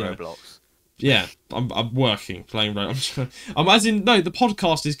Roblox. Yeah, I'm working, playing Roblox. The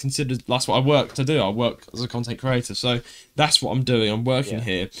podcast is considered, that's what I work to do. I work as a content creator, so that's what I'm doing. I'm working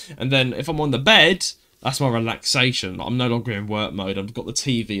here. And then if I'm on the bed, that's my relaxation. I'm no longer in work mode. I've got the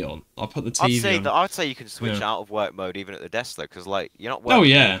TV on. I put the TV on. I'd say you can switch out of work mode even at the desk though, because like you're not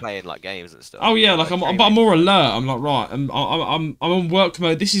working, you're playing like games and stuff. Oh yeah, like I'm more alert. I'm like right. I'm on work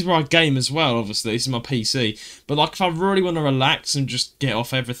mode. This is where I game as well. Obviously, this is my PC. But like if I really want to relax and just get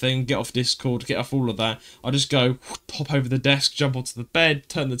off everything, get off Discord, get off all of that, I just go pop over the desk, jump onto the bed,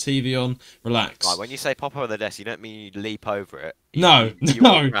 turn the TV on, relax. Right, when you say pop over the desk, you don't mean you leap over it. No,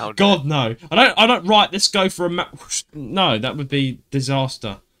 God, no. I don't. Right, let's go for a match. No, that would be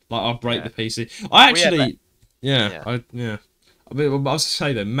disaster. Like I'll break the PC. I actually, I was to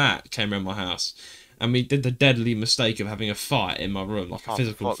say that Matt came around my house, and we did the deadly mistake of having a fight in my room, like a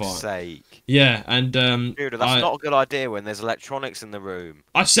physical fight. Sake. Yeah, and Dude, that's not a good idea when there's electronics in the room.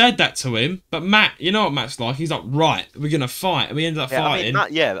 I said that to him, but Matt, you know what Matt's like. He's like, right, we're gonna fight, and we ended up fighting. I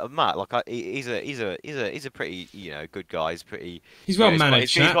mean, Matt, like he's a pretty good guy. He's well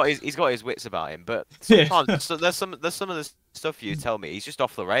managed. He's got his wits about him, but sometimes there's some of the stuff you tell me he's just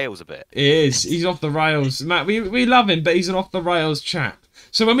off the rails a bit. He is. He's off the rails, Matt. We love him, but he's an off the rails chap.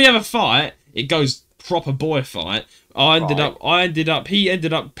 So when we have a fight, it goes proper boy fight. He ended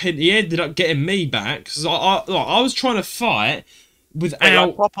up getting me back because I was trying to fight without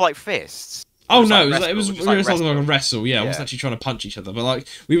like, proper like fists. Oh no, it was like a wrestle. Yeah, I wasn't actually trying to punch each other, but like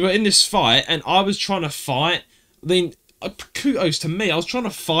we were in this fight and I was trying to fight. Then kudos to me. I was trying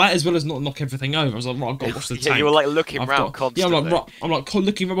to fight as well as not knock everything over. I was like, right, I've got to watch the tank. You were like looking around constantly. Yeah, I'm like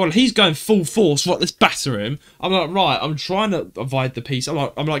looking around. Well, he's going full force. Right, let's batter him. I'm like, right, I'm trying to avoid the piece. I'm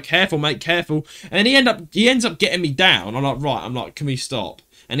like, careful, mate, careful. And then he ends up getting me down. I'm like, can we stop?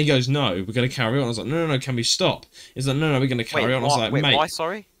 And he goes, no, we're going to carry on. I was like, no, can we stop? He's like, no, we're going to carry on. I was like, mate. Why,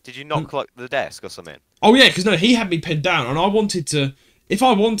 sorry? Did you knock like the desk or something? Oh yeah, because no, he had me pinned down, and I wanted to. If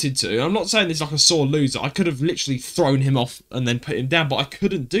I wanted to, I'm not saying this like a sore loser, I could have literally thrown him off and then put him down, but I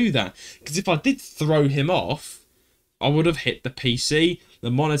couldn't do that. Because if I did throw him off, I would have hit the PC, the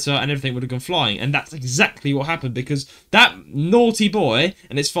monitor, and everything would have gone flying. And that's exactly what happened, because that naughty boy,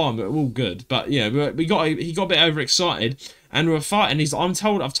 and it's fine, we're all good, but yeah, he got a bit overexcited, and we were fighting.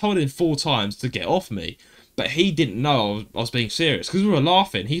 I've told him 4 times to get off me. But he didn't know I was being serious because we were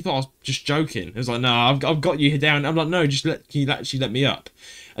laughing. He thought I was just joking. He was like, "No, I've got you down." I'm like, "No, can you actually let me up?"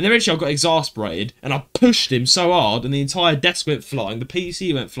 And then eventually I got exasperated and I pushed him so hard, and the entire desk went flying, the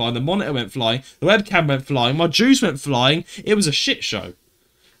PC went flying, the monitor went flying, the webcam went flying, my juice went flying. It was a shit show.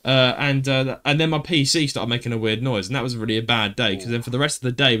 And then my PC started making a weird noise, and that was really a bad day because then for the rest of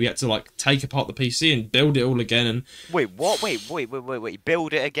the day we had to like take apart the PC and build it all again. And wait, what? Wait,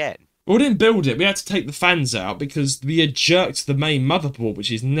 build it again? Well, we didn't build it. We had to take the fans out because we had jerked the main motherboard,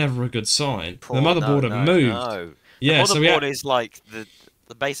 which is never a good sign. The motherboard had moved. No. Yeah, the motherboard is like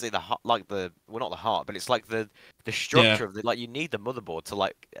basically the heart, like not the heart, but it's like the structure of the, like, you need the motherboard to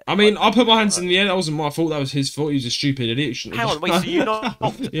like. I mean, I put my hands in the air. That wasn't my fault. That was his fault. He was a stupid idiot. Hang on, wait. So you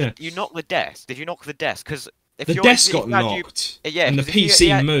knocked? You knocked the desk? Did you knock the desk? Because the desk got knocked, and the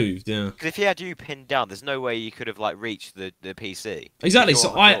PC moved. Yeah. Because if he had you pinned down, there's no way you could have like reached the PC. Exactly.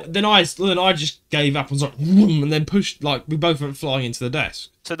 So I just gave up and was like, whoom, and then pushed, like, we both went flying into the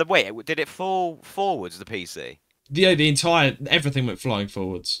desk. So did it fall forwards, the PC? Yeah, everything went flying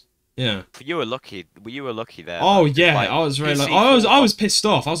forwards. Yeah. You were lucky. You were lucky there. Oh yeah, like, I was very lucky. I was pissed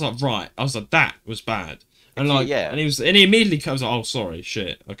off. I was like, right. I was like, that was bad. And like, and he immediately comes like, oh sorry,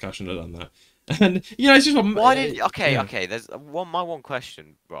 shit. Okay, I shouldn't have done that. And it's just okay. There's my one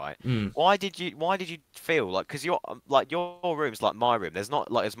question, right? Why did you feel like, because your room's like my room? There's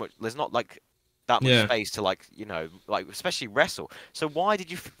not like as much. There's not like that much space to like especially wrestle. So why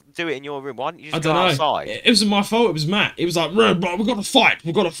did you do it in your room? Why didn't you just go outside? It wasn't my fault. It was Matt. It was like, bro, we've got to fight.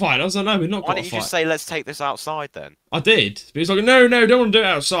 We've got to fight. I was like, no, we're not. Why didn't you just say, let's take this outside then? I did. But he was like, no, don't want to do it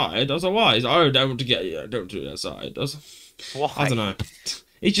outside. I was like, why? He's like, oh, don't want to do it outside. I was like, why? I don't know.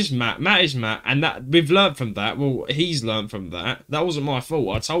 It's just Matt. Matt is Matt, and that we've learned from that. Well, he's learned from that. That wasn't my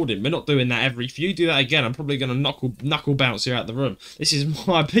fault. I told him we're not doing that if you do that again, I'm probably gonna knuckle bounce you out the room. This is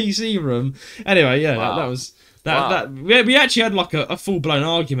my PC room. Anyway, yeah, that was that. We actually had like a full blown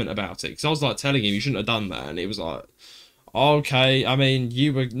argument about it because I was like telling him you shouldn't have done that, and he was like, okay. I mean,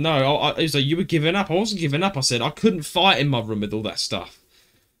 you were he was like you were giving up. I wasn't giving up. I said I couldn't fight in my room with all that stuff.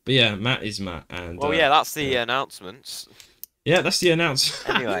 But yeah, Matt is Matt, and yeah, that's the announcements. Yeah, that's the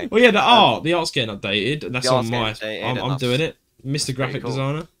announcement. Anyway. Well, yeah, the art's getting updated. That's on my. I'm doing it, Mr. Graphic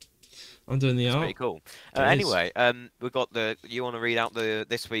Designer. I'm doing the art. Pretty cool. Anyway, we've got you want to read out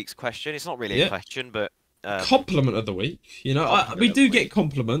this week's question? It's not really a question, but compliment of the week. You know, we do get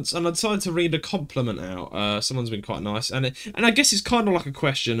compliments, and I decided to read a compliment out. Someone's been quite nice, and I guess it's kind of like a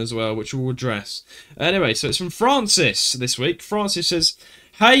question as well, which we'll address. Anyway, so it's from Francis this week. Francis says,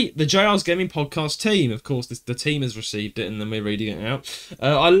 hey, the JR's Gaming Podcast team. Of course, the team has received it, and then we're reading it out.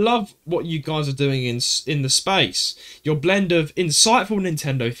 I love what you guys are doing in the space. Your blend of insightful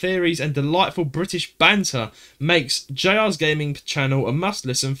Nintendo theories and delightful British banter makes JR's Gaming channel a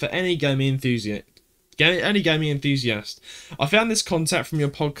must-listen for any gaming enthusiast. I found this contact from your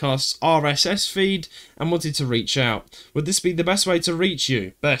podcast's RSS feed and wanted to reach out. Would this be the best way to reach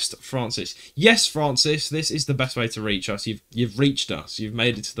you? Best, Francis. Yes, Francis, this is the best way to reach us. You've reached us. You've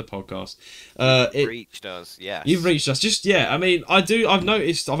made it to the podcast. Reached us, yes. You've reached us. Just I mean, I've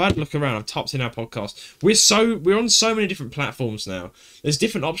noticed. I've had a look around. I've typed in our podcast. We're on so many different platforms now. There's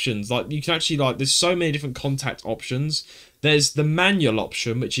different options. Like you can actually there's so many different contact options. There's the manual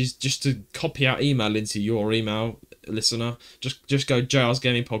option, which is just to copy out email into your email, listener. Just go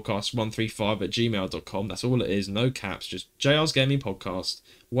jrsgamingpodcast135@gmail.com. That's all it is. No caps. Just jrsgamingpodcast,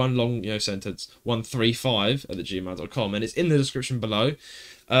 one long sentence, 135@gmail.com, and it's in the description below.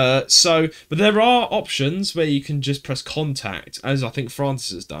 But there are options where you can just press contact, as I think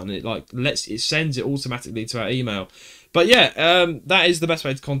Francis has done. It sends it automatically to our email. But yeah, that is the best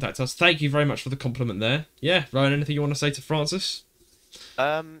way to contact us. Thank you very much for the compliment there. Yeah, Ryan, anything you want to say to Francis?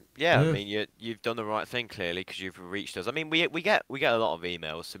 I mean, you've done the right thing clearly because you've reached us. I mean, we get a lot of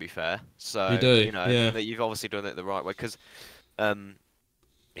emails, to be fair. So you do, that you've obviously done it the right way because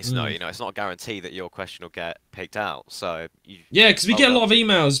it's it's not a guarantee that your question will get picked out. So because we get a lot of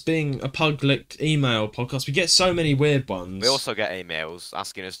emails. Being a public email podcast, we get so many weird ones. We also get emails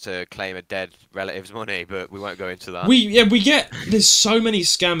asking us to claim a dead relative's money, but we won't go into that. There's so many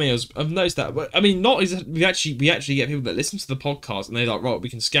scammers. I've noticed that. But, I mean, we actually get people that listen to the podcast and they're like, right, we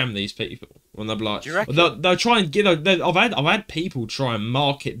can scam these people. And they'll be like, they'll try and get. I've had people try and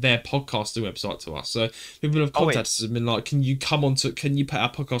market their podcasting website to us. So people have contacted us and been like, can you put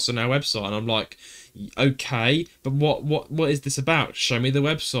our podcast on our website? And I'm like, okay, but what is this about? Show me the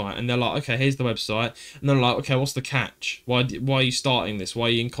website. And they're like, okay, here's the website. And they're like, okay, what's the catch? Why are you starting this? Why are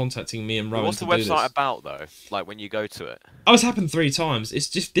you contacting me and Rowan? What's the website about though? Like when you go to it? Oh, it's happened 3 times. It's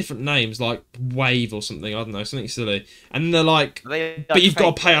just different names, like Wave or something. I don't know, something silly. And they're like, but you've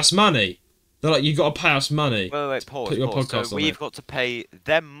got to pay us money. They're like, you've got to pay us money. Wait, pause. Put your podcast so we've got to pay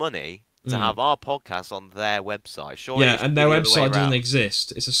them money to have our podcast on their website. Surely and their website doesn't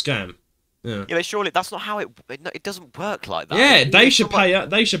exist. It's a scam. Yeah, but surely that's not how it doesn't work like that. Yeah, they should pay us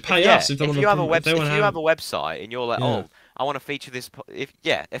if they want to. If you have a website and you're like, I want to feature this. If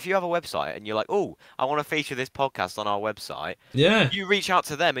you have a website and you're like, oh, I want to feature this podcast on our website. Yeah. You reach out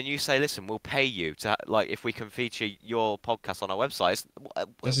to them and you say, listen, we'll pay you to if we can feature your podcast on our website.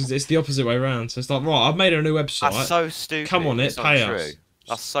 It's the opposite way around. So it's like, right, I've made a new website. That's so stupid. Come on, pay us.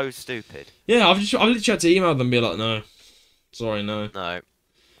 That's so stupid. Yeah, I've literally had to email them and be like, no, sorry, no. No.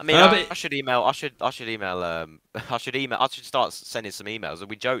 I mean, I should email. I should start sending some emails.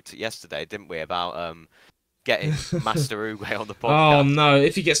 We joked yesterday, didn't we, about getting Master Uwe on the podcast? Oh no!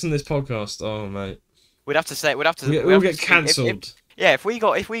 If he gets on this podcast, oh mate, we'd have to say we'll get cancelled. If we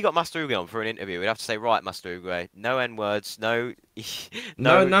got Master Uwe on for an interview, we'd have to say, right, Master Uwe, no N words, no,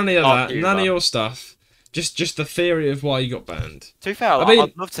 none of that, none of your stuff. Just the theory of why you got banned. To be fair,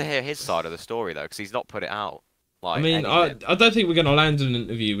 I'd love to hear his side of the story though, because he's not put it out. I don't think we're going to land an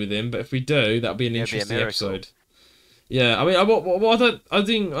interview with him, but if we do, that'll be an interesting episode. Yeah, I mean,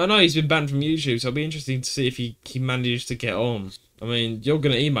 I know he's been banned from YouTube, so it'll be interesting to see if he manages to get on. I mean, you're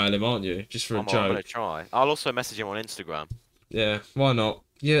going to email him, aren't you? Just for a joke. I'm going to try. I'll also message him on Instagram. Yeah, why not?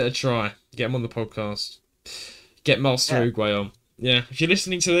 Give it a try. Get him on the podcast. Get Master Uruguay on. Yeah, if you're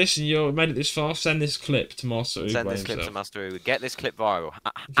listening to this and you've made it this far, send this clip to Master Uguay Send this clip to Master Uguay. Get this clip viral.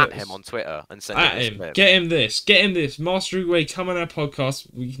 At him on Twitter and send him this clip. Get him this. Master Uguay, come on our podcast.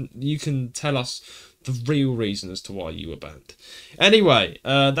 You can tell us the real reason as to why you were banned. Anyway,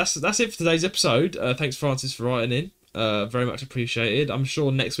 that's it for today's episode. Thanks, Francis, for writing in. Very much appreciated. I'm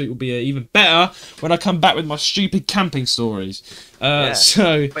sure next week will be even better when I come back with my stupid camping stories.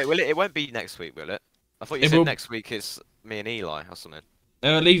 So wait, will it? It won't be next week, will it? I thought you said next week is me and Eli or something.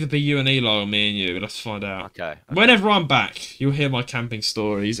 It'll either be you and Eli or me and you. Let's find out. Okay. Whenever I'm back, you'll hear my camping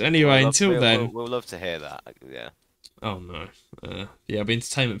stories. Anyway, until then... We'll love to hear that, yeah. Oh, no. Yeah, it'll be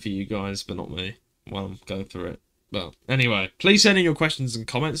entertainment for you guys, but not me while I'm going through it. Well, anyway, please send in your questions and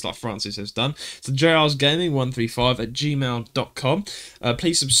comments like Francis has done to jrsgaming135@gmail.com.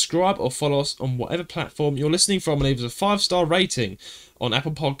 Please subscribe or follow us on whatever platform you're listening from and leave us a 5-star rating on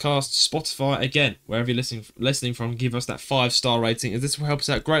Apple Podcasts, Spotify, again, wherever you're listening from, give us that 5-star rating, as this will help us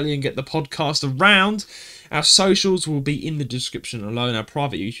out greatly and get the podcast around. Our socials will be in the description alone, our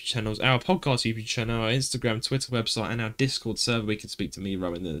private YouTube channels, our podcast YouTube channel, our Instagram, Twitter website, and our Discord server. We can speak to me,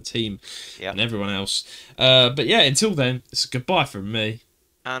 Rowan, and the team, and everyone else. But yeah, until then, it's a goodbye from me.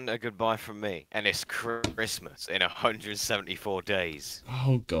 And a goodbye from me. And it's Christmas in 174 days.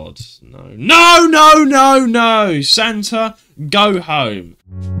 Oh, God. No. No, no, no, no! Santa, go home.